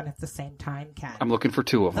can't happen at the same time, Ken. I'm looking for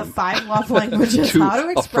 2 of them. The 5 love languages. How to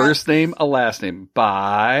express... A first name, a last name.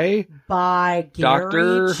 By Gary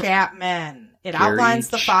Dr. Chapman. It Gary outlines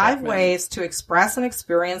the 5 Chapman. ways to express and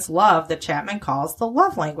experience love that Chapman calls the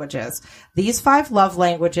love languages. These 5 love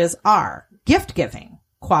languages are gift giving,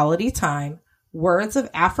 quality time, words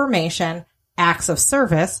of affirmation, acts of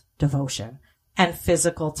service, devotion, and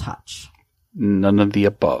physical touch. None of the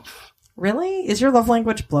above. Really? Is your love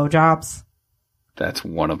language blowjobs? That's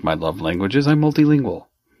one of my love languages. I'm multilingual.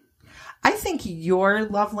 I think your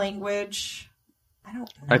love language... I don't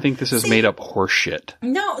know. I think this is made up horseshit.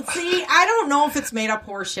 No, see, I don't know if it's made up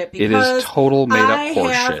horseshit because it is total made up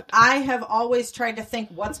horseshit. I have always tried to think,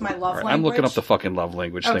 what's my love language? I'm looking up the fucking love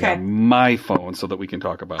language thing on my phone so that we can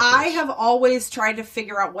talk about I this. have always tried to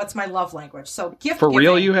figure out what's my love language. So gift For giving.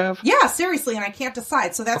 real you have? Yeah, seriously, and I can't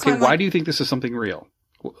decide. So that's okay, why why do you think this is something real?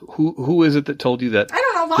 Who is it that told you that? I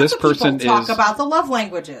don't know. Lots of people talk about the love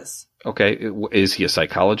languages. Okay, is he a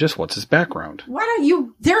psychologist? What's his background? Why don't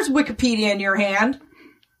you... There's Wikipedia in your hand.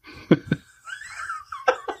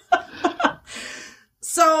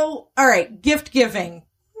 So, all right, gift giving.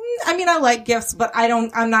 I mean, I like gifts, but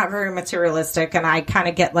I'm not very materialistic, and I kind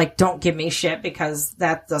of get like, don't give me shit because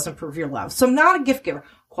that doesn't prove your love. So I'm not a gift giver.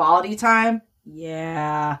 Quality time?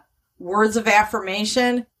 Yeah. Words of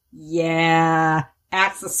affirmation? Yeah.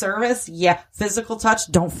 Acts of service? Yeah. Physical touch?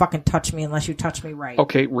 Don't fucking touch me unless you touch me right.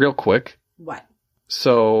 Okay, real quick. What?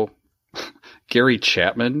 So, Gary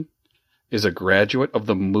Chapman is a graduate of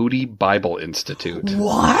the Moody Bible Institute.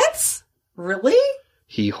 What? Really?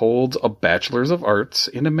 He holds a Bachelor's of Arts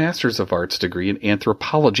and a Master's of Arts degree in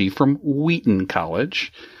anthropology from Wheaton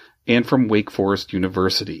College and from Wake Forest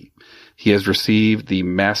University. He has received the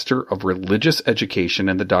Master of Religious Education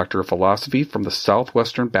and the Doctor of Philosophy from the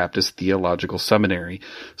Southwestern Baptist Theological Seminary.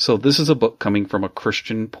 So this is a book coming from a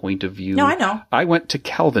Christian point of view. No, I know. I went to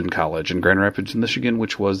Calvin College in Grand Rapids, Michigan,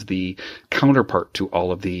 which was the counterpart to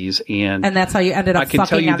all of these. And that's how you ended up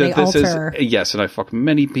fucking on the altar. Yes, and I fucked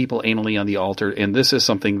many people anally on the altar, and this is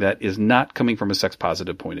something that is not coming from a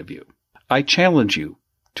sex-positive point of view. I challenge you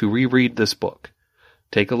to reread this book.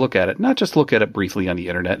 Take a look at it. Not just look at it briefly on the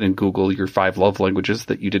internet and Google your 5 love languages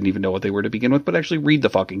that you didn't even know what they were to begin with, but actually read the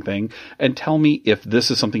fucking thing and tell me if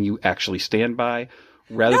this is something you actually stand by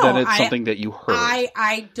rather than it's something that you heard.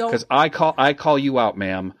 I don't. Because I call you out,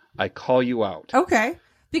 ma'am. I call you out. Okay.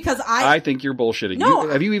 Because I think you're bullshitting. No.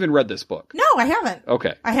 Have you even read this book? No, I haven't.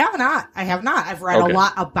 Okay. I have not. I've read a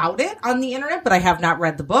lot about it on the internet, but I have not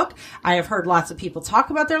read the book. I have heard lots of people talk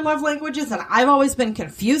about their love languages, and I've always been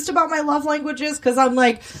confused about my love languages because I'm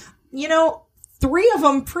like, 3 of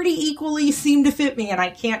them pretty equally seem to fit me, and I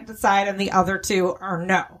can't decide on the other 2 or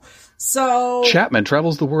no. So Chapman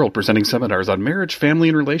travels the world presenting seminars on marriage, family,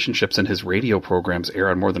 and relationships, and his radio programs air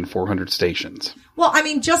on more than 400 stations. Well, I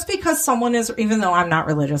mean, just because someone is, even though I'm not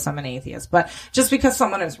religious, I'm an atheist, but just because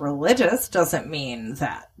someone is religious doesn't mean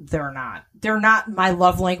that they're not, my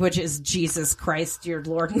love language is Jesus Christ, your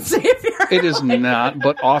Lord and Savior. It is not,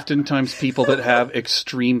 but oftentimes people that have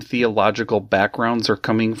extreme theological backgrounds are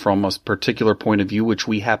coming from a particular point of view, which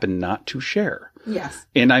we happen not to share. Yes.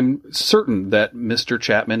 And I'm certain that Mr.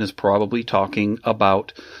 Chapman is probably talking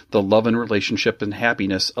about the love and relationship and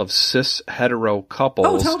happiness of cis hetero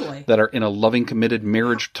couples that are in a loving, committed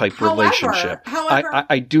marriage type relationship. However,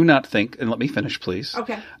 I do not think, and let me finish, please.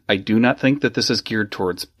 Okay. I do not think that this is geared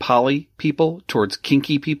towards poly people, towards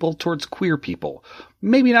kinky people, towards queer people.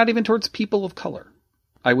 Maybe not even towards people of color.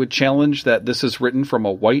 I would challenge that this is written from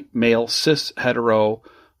a white male cis hetero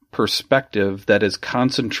perspective that is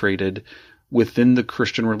concentrated within the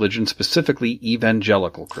Christian religion, specifically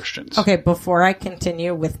evangelical Christians. Okay, before I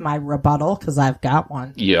continue with my rebuttal, because I've got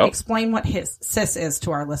one, Yep. Explain what cis is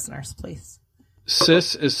to our listeners, please.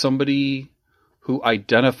 Cis is somebody who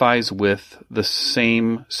identifies with the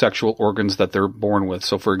same sexual organs that they're born with.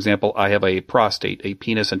 So, for example, I have a prostate, a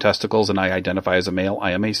penis, and testicles, and I identify as a male.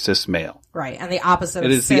 I am a cis male. Right. And the opposite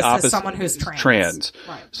of cis is someone who's trans.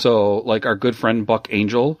 Right. So, like our good friend Buck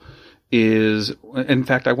Angel is, in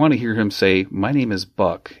fact, I want to hear him say, my name is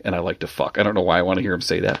Buck, and I like to fuck. I don't know why I want to hear him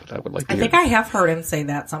say that, but I would like to hear I have heard him say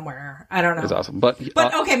that somewhere. I don't know. It's awesome. But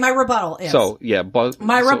okay, my rebuttal is. So, yeah, Buck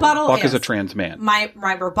is a trans man. My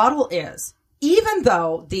rebuttal is, even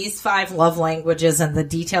though these 5 love languages and the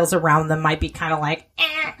details around them might be kind of like,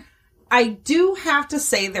 I do have to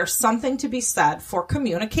say there's something to be said for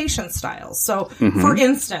communication styles. So, for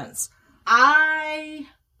instance, I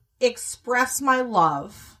express my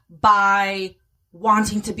love by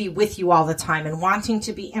wanting to be with you all the time and wanting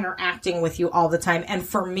to be interacting with you all the time. And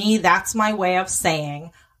for me, that's my way of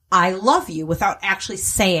saying I love you without actually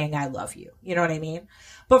saying I love you. You know what I mean?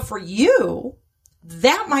 But for you,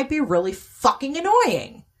 that might be really fucking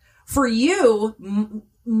annoying. For you,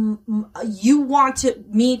 you want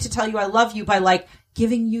me to tell you I love you by like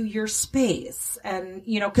giving you your space, and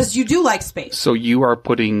because you do like space. So you are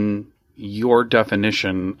putting your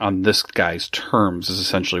definition on this guy's terms is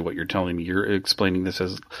essentially what you're telling me. You're explaining this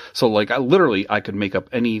as, so like I could make up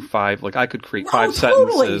any 5, like I could create 5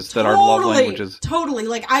 sentences that are love languages. Totally.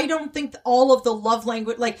 Like I don't think all of the love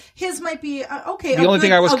language, like his might be, okay. The only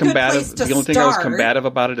thing I was combative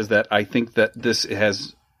about it is that I think that this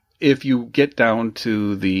has, if you get down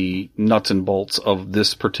to the nuts and bolts of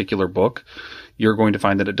this particular book, you're going to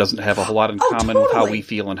find that it doesn't have a whole lot in common with how we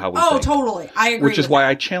feel and how we think. Oh, totally. I agree. Which is why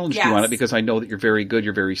I challenged you on it, because I know that you're very good,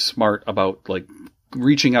 you're very smart about like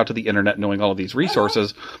reaching out to the internet, knowing all of these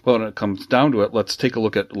resources. But when it comes down to it, let's take a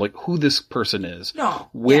look at like who this person is.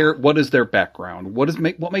 What is their background?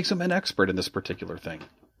 What makes them an expert in this particular thing?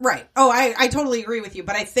 Right. Oh, I totally agree with you.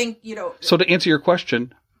 But I think, So to answer your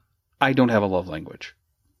question, I don't have a love language.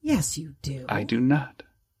 Yes, you do. I do not.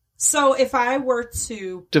 So if I were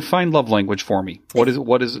to define love language for me, what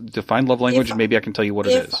is define love language, and maybe I can tell you what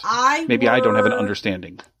it is. I don't have an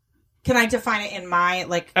understanding. Can I define it in my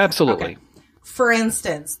like? Absolutely. Okay. For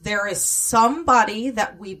instance, there is somebody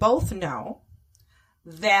that we both know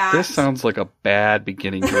that this sounds like a bad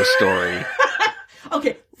beginning to a story.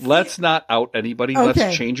 Okay. Let's not out anybody. Okay.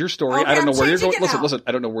 Let's change your story. Okay, I don't know where you're going. Listen.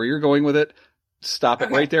 I don't know where you're going with it. Stop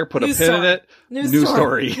it right there. Put a pin in it. New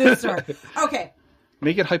story. New story. Okay.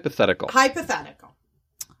 Make it hypothetical.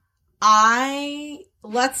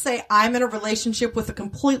 Let's say I'm in a relationship with a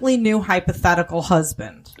completely new hypothetical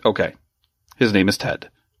husband. Okay. His name is Ted.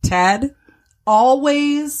 Ted,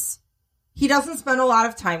 he doesn't spend a lot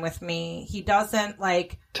of time with me. He doesn't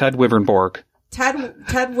like... Ted Wyvern-Borg.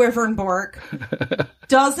 Ted Wyvern-Borg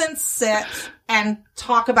doesn't sit and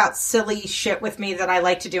talk about silly shit with me that I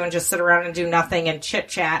like to do and just sit around and do nothing and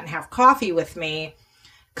chit-chat and have coffee with me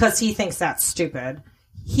because he thinks that's stupid.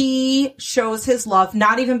 He shows his love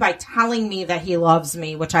not even by telling me that he loves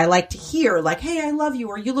me, which I like to hear, like, hey, I love you,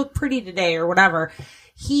 or you look pretty today, or whatever.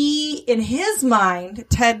 He, in his mind,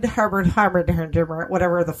 Ted Hubbard,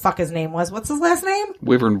 whatever the fuck his name was. What's his last name?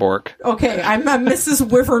 Wyvern-Borg. Okay, I'm Mrs.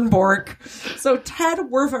 Wyvern-Borg. So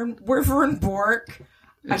Ted Wyvern-Borg.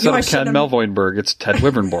 It's not Ken Melvoin-Berg, it's Ted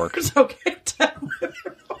Wyvern-Borg. Okay, Ted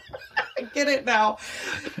Wyvern-Borg. I get it now.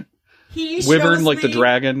 Wyvern like the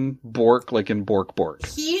dragon, Bork like in Bork.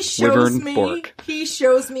 He shows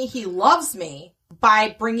me he loves me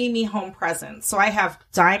by bringing me home presents. So I have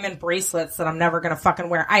diamond bracelets that I'm never going to fucking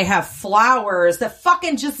wear. I have flowers that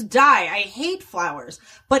fucking just die. I hate flowers.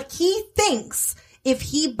 But he thinks if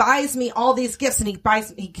he buys me all these gifts and he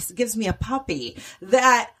gives me a puppy,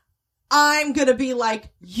 that I'm going to be like,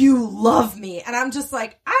 you love me. And I'm just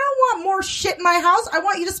like, I don't want more shit in my house. I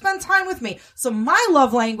want you to spend time with me. So my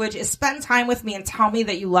love language is spend time with me and tell me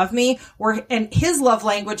that you love me. And his love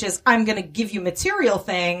language is I'm going to give you material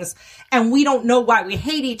things. And we don't know why we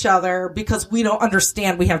hate each other because we don't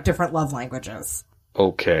understand we have different love languages.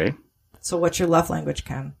 Okay. So what's your love language,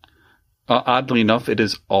 Ken? Oddly enough, it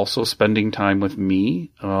is also spending time with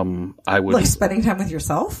me. I would like spending time with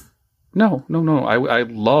yourself? No. I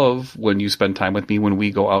love when you spend time with me when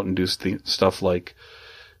we go out and do stuff like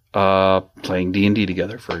playing D&D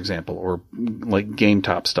together, for example, or like game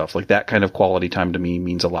top stuff. Like that kind of quality time to me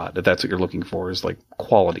means a lot. If that's what you're looking for, is like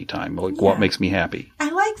quality time, like what makes me happy. I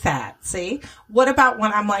like that. See? What about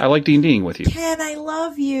when I'm like... I like D&Ding with you. Ken, I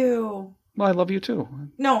love you. Well, I love you too.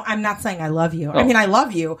 No, I'm not saying I love you. Oh. I mean, I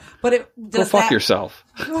love you, but go fuck yourself.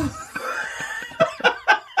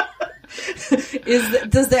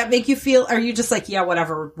 Does that make you feel, are you just like, yeah,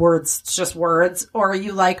 whatever, words, just words? Or are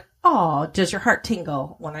you like, oh, does your heart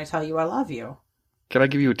tingle when I tell you I love you? Can I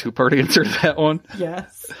give you a 2-part answer to that one?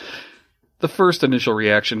 Yes. the first initial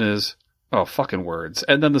reaction is, oh, fucking words.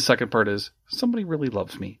 And then the second part is, somebody really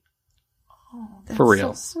loves me. Oh, that's for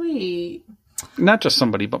real. so sweet. Not just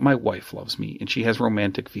somebody, but my wife loves me, and she has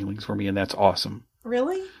romantic feelings for me, and that's awesome.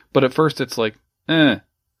 Really? But at first it's like, and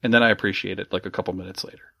then I appreciate it like a couple minutes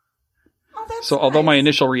later. Oh, that's so although my nice.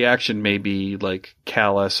 initial reaction may be like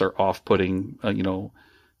callous or off-putting,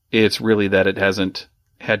 it's really that it hasn't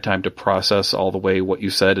had time to process all the way what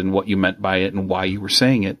you said and what you meant by it and why you were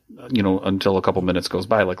saying it, until a couple minutes goes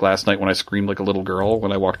by. Like last night when I screamed like a little girl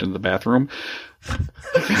when I walked into the bathroom.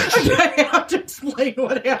 I have to explain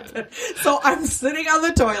what happened. So I'm sitting on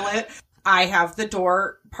the toilet. I have the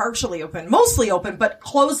door partially open, mostly open, but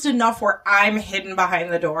closed enough where I'm hidden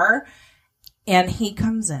behind the door. And he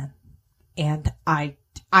comes in. And I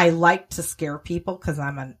like to scare people because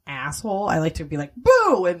I'm an asshole. I like to be like,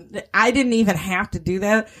 boo! And I didn't even have to do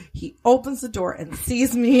that. He opens the door and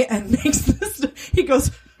sees me and makes this. He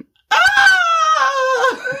goes,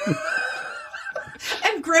 ah!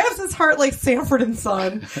 And grabs his heart like Sanford and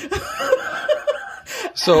Son.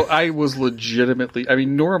 So I was legitimately,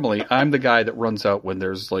 normally I'm the guy that runs out when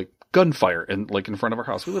there's like gunfire and like in front of our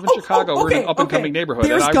house. We live in Chicago. We're in an up and coming neighborhood.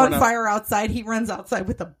 There's and gunfire outside. He runs outside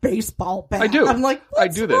with a baseball bat. I do. I'm like, I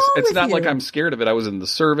do this. wrong It's with not you? like I'm scared of it. I was in the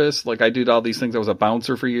service. Like I did all these things. I was a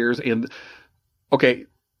bouncer for years. And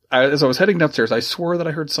as I was heading downstairs, I swore that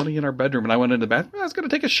I heard Sonny in our bedroom, and I went into the bathroom. I was going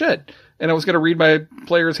to take a shit, and I was going to read my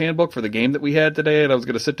player's handbook for the game that we had today, and I was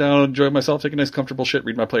going to sit down and enjoy myself, take a nice comfortable shit,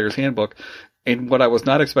 read my player's handbook. And what I was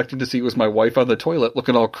not expecting to see was my wife on the toilet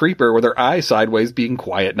looking all creeper with her eye sideways, being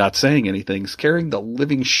quiet, not saying anything, scaring the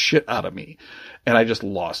living shit out of me. And I just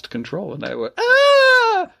lost control, and I went,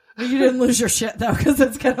 ah! You didn't lose your shit though, because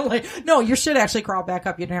it's kind of like, no, your shit actually crawled back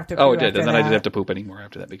up. You didn't have to. Oh, it did, and then I didn't have to poop anymore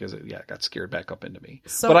after that because it got scared back up into me.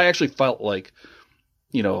 But I actually felt like,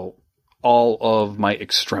 all of my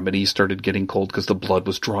extremities started getting cold because the blood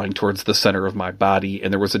was drawing towards the center of my body,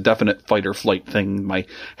 and there was a definite fight or flight thing. My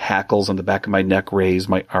hackles on the back of my neck raised,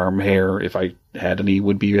 my arm hair, if I had any,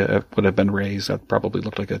 would have been raised. I probably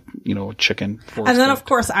looked like a chicken. And then, of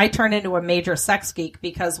course, I turned into a major sex geek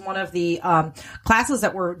because one of the classes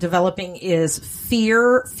that we're developing is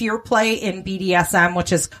fear play in BDSM,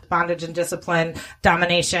 which is bondage and discipline,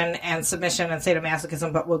 domination and submission and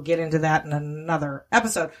sadomasochism. But we'll get into that in another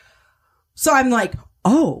episode. So I'm like,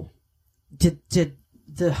 oh, did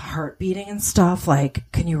the heart beating and stuff, like,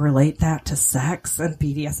 can you relate that to sex and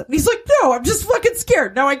BDSM? And he's like, no, I'm just fucking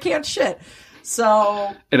scared. Now I can't shit.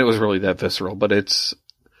 So. And it was really that visceral, but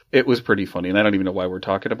it was pretty funny. And I don't even know why we're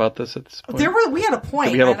talking about this at this point. We had a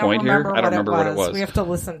point. Did we have a point here? I don't remember what it was. We have to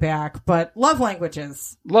listen back. But love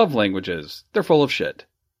languages. Love languages. They're full of shit.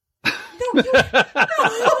 No,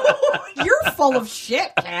 you're full of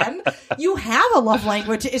shit, Ken. You have a love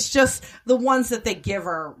language. It's just the ones that they give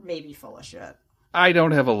are maybe full of shit. I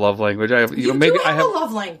don't have a love language. I have, I have a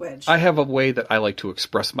love language. I have a way that I like to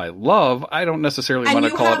express my love. I don't necessarily want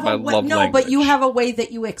to call it my love language. No, but you have a way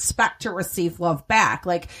that you expect to receive love back.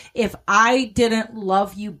 Like, if I didn't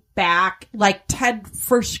love you back, like Ted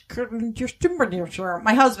first,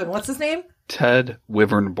 my husband, what's his name? Ted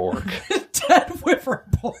Wyvern-Borg. Ted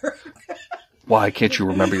Wyvern-Borg. Why can't you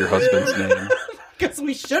remember your husband's name? Because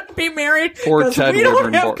we shouldn't be married. Poor Ted we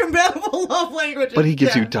don't have Wyvern-Borg. compatible love languages. But he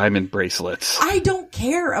gives you diamond bracelets. I don't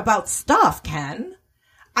care about stuff, Ken.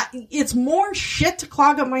 It's more shit to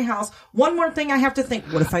clog up my house. One more thing I have to think.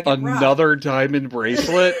 What if I get another robbed? diamond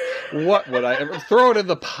bracelet? What would I ever throw it in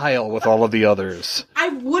the pile with all of the others? I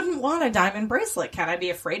wouldn't want a diamond bracelet. Can I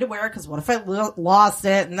be afraid to wear it? Because what if I lost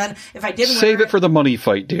it? And then if I didn't save it for the money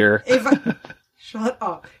fight, dear. Shut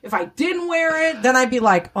up. If I didn't wear it, then I'd be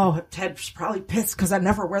like, oh, Ted's probably pissed because I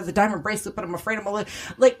never wear the diamond bracelet, but I'm afraid I'm going to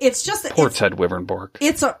like, it's just poor Ted Wyvern-Borg.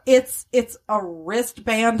 It's a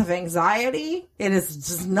wristband of anxiety.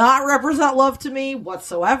 Does not represent love to me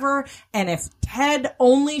whatsoever. And if Ted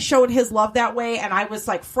only showed his love that way, and I was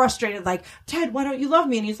like frustrated, like, Ted, why don't you love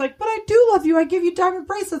me? And he's like, but I do love you. I give you diamond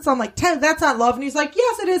bracelets. I'm like, Ted, that's not love. And he's like,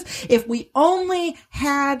 yes, it is. If we only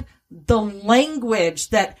had the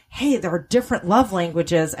language that, hey, there are different love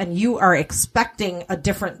languages and you are expecting a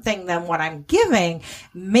different thing than what I'm giving,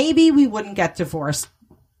 maybe we wouldn't get divorced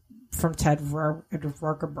from Ted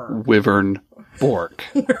Wyvern-Borg. Wyvern-Borg.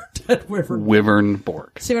 Ted Wyvern-Borg.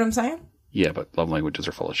 Wyvern-Borg. See what I'm saying? Yeah, but love languages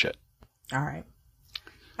are full of shit. All right.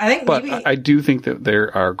 I think but maybe... I do think that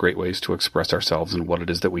there are great ways to express ourselves and what it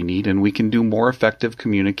is that we need, and we can do more effective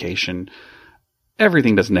communication.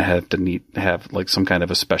 Everything doesn't have to have like some kind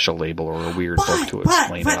of a special label or a weird book to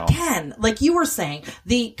explain it all. But Ken, like you were saying,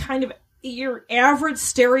 the kind of your average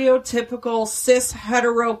stereotypical cis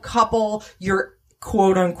hetero couple, you're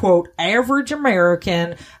quote unquote average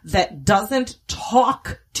American that doesn't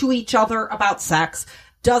talk to each other about sex,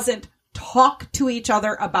 doesn't talk to each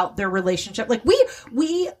other about their relationship. Like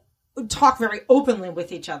we talk very openly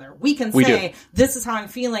with each other. We can say, this is how I'm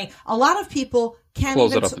feeling. A lot of people can't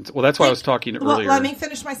close even... it up. Well, that's why I was talking earlier. Let me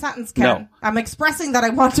finish my sentence, Ken. No. I'm expressing that I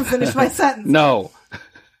want to finish my sentence. No.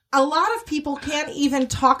 A lot of people can't even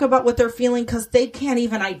talk about what they're feeling because they can't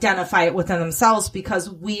even identify it within themselves because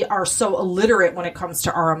we are so illiterate when it comes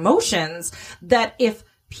to our emotions that if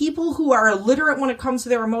people who are illiterate when it comes to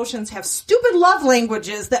their emotions have stupid love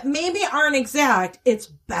languages that maybe aren't exact, it's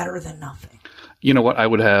better than nothing. You know what? I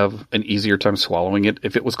would have an easier time swallowing it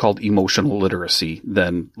if it was called emotional literacy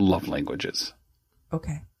than love languages.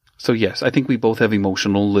 Okay. So yes, I think we both have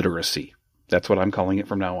emotional literacy. That's what I'm calling it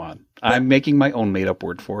from now on. I'm making my own made-up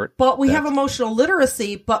word for it. But we have emotional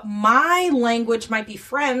literacy, but my language might be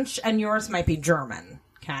French and yours might be German,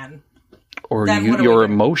 Ken. Or your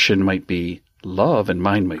emotion might be love and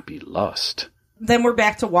mine might be lust. Then we're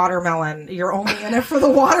back to watermelon. You're only in it for the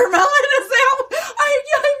watermelon? Is that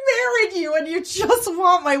I married you and you just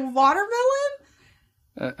want my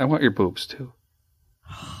watermelon? I want your boobs, too.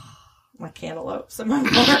 My cantaloupes and my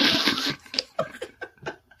watermelon.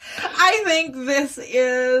 I think this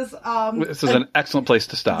is an excellent place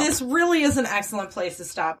to stop. This really is an excellent place to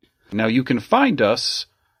stop. Now you can find us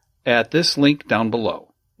at this link down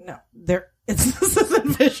below. No, this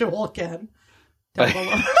isn't visual, Ken. Down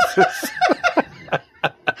below.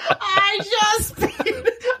 I'm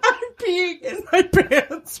peeing in my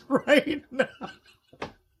pants right now.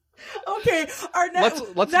 Okay, our next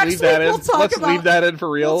let's next leave that in. Let's leave that in for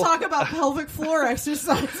real. We'll talk about pelvic floor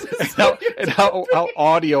exercises and how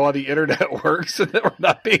audio on the internet works, and that we're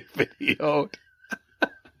not being videoed.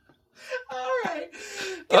 All right.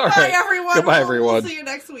 Goodbye, everyone. Goodbye, everyone. We'll see you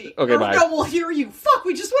next week. Okay, bye. No, we'll hear you. Fuck,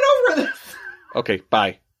 we just went over this. Okay,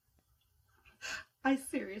 bye. I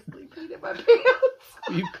seriously peed in my pants.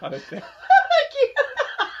 You cut it there. I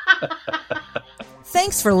can't.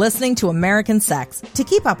 Thanks for listening to American Sex. To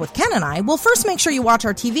keep up with Ken and I, well, first make sure you watch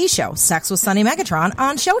our TV show, Sex with Sonny Megatron,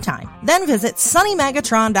 on Showtime. Then visit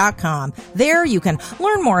SonnyMegatron.com. There you can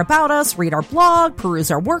learn more about us, read our blog, peruse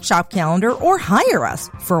our workshop calendar, or hire us.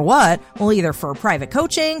 For what? Well, either for private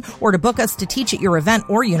coaching, or to book us to teach at your event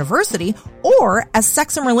or university, or as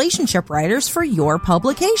sex and relationship writers for your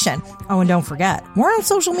publication. Oh, and don't forget, we're on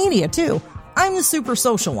social media, too. I'm the super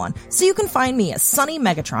social one, so you can find me as Sonny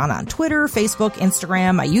Megatron on Twitter, Facebook,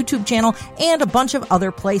 Instagram, my YouTube channel, and a bunch of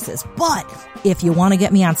other places. But if you want to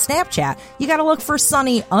get me on Snapchat, you gotta look for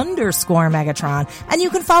Sonny_Megatron, and you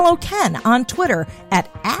can follow Ken on Twitter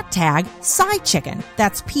at @tag SyChicken.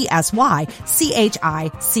 That's PSYCHICKEN.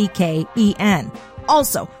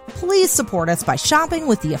 Also, please support us by shopping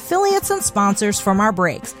with the affiliates and sponsors from our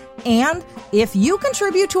breaks. And if you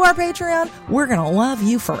contribute to our Patreon, we're going to love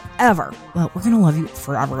you forever. Well, we're going to love you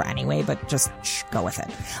forever anyway, but just go with it.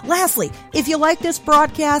 Lastly, if you like this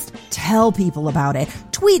broadcast, tell people about it.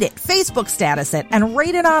 Tweet it, Facebook status it, and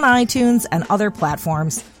rate it on iTunes and other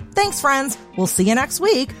platforms. Thanks, friends. We'll see you next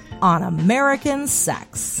week on American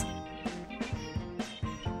Sex.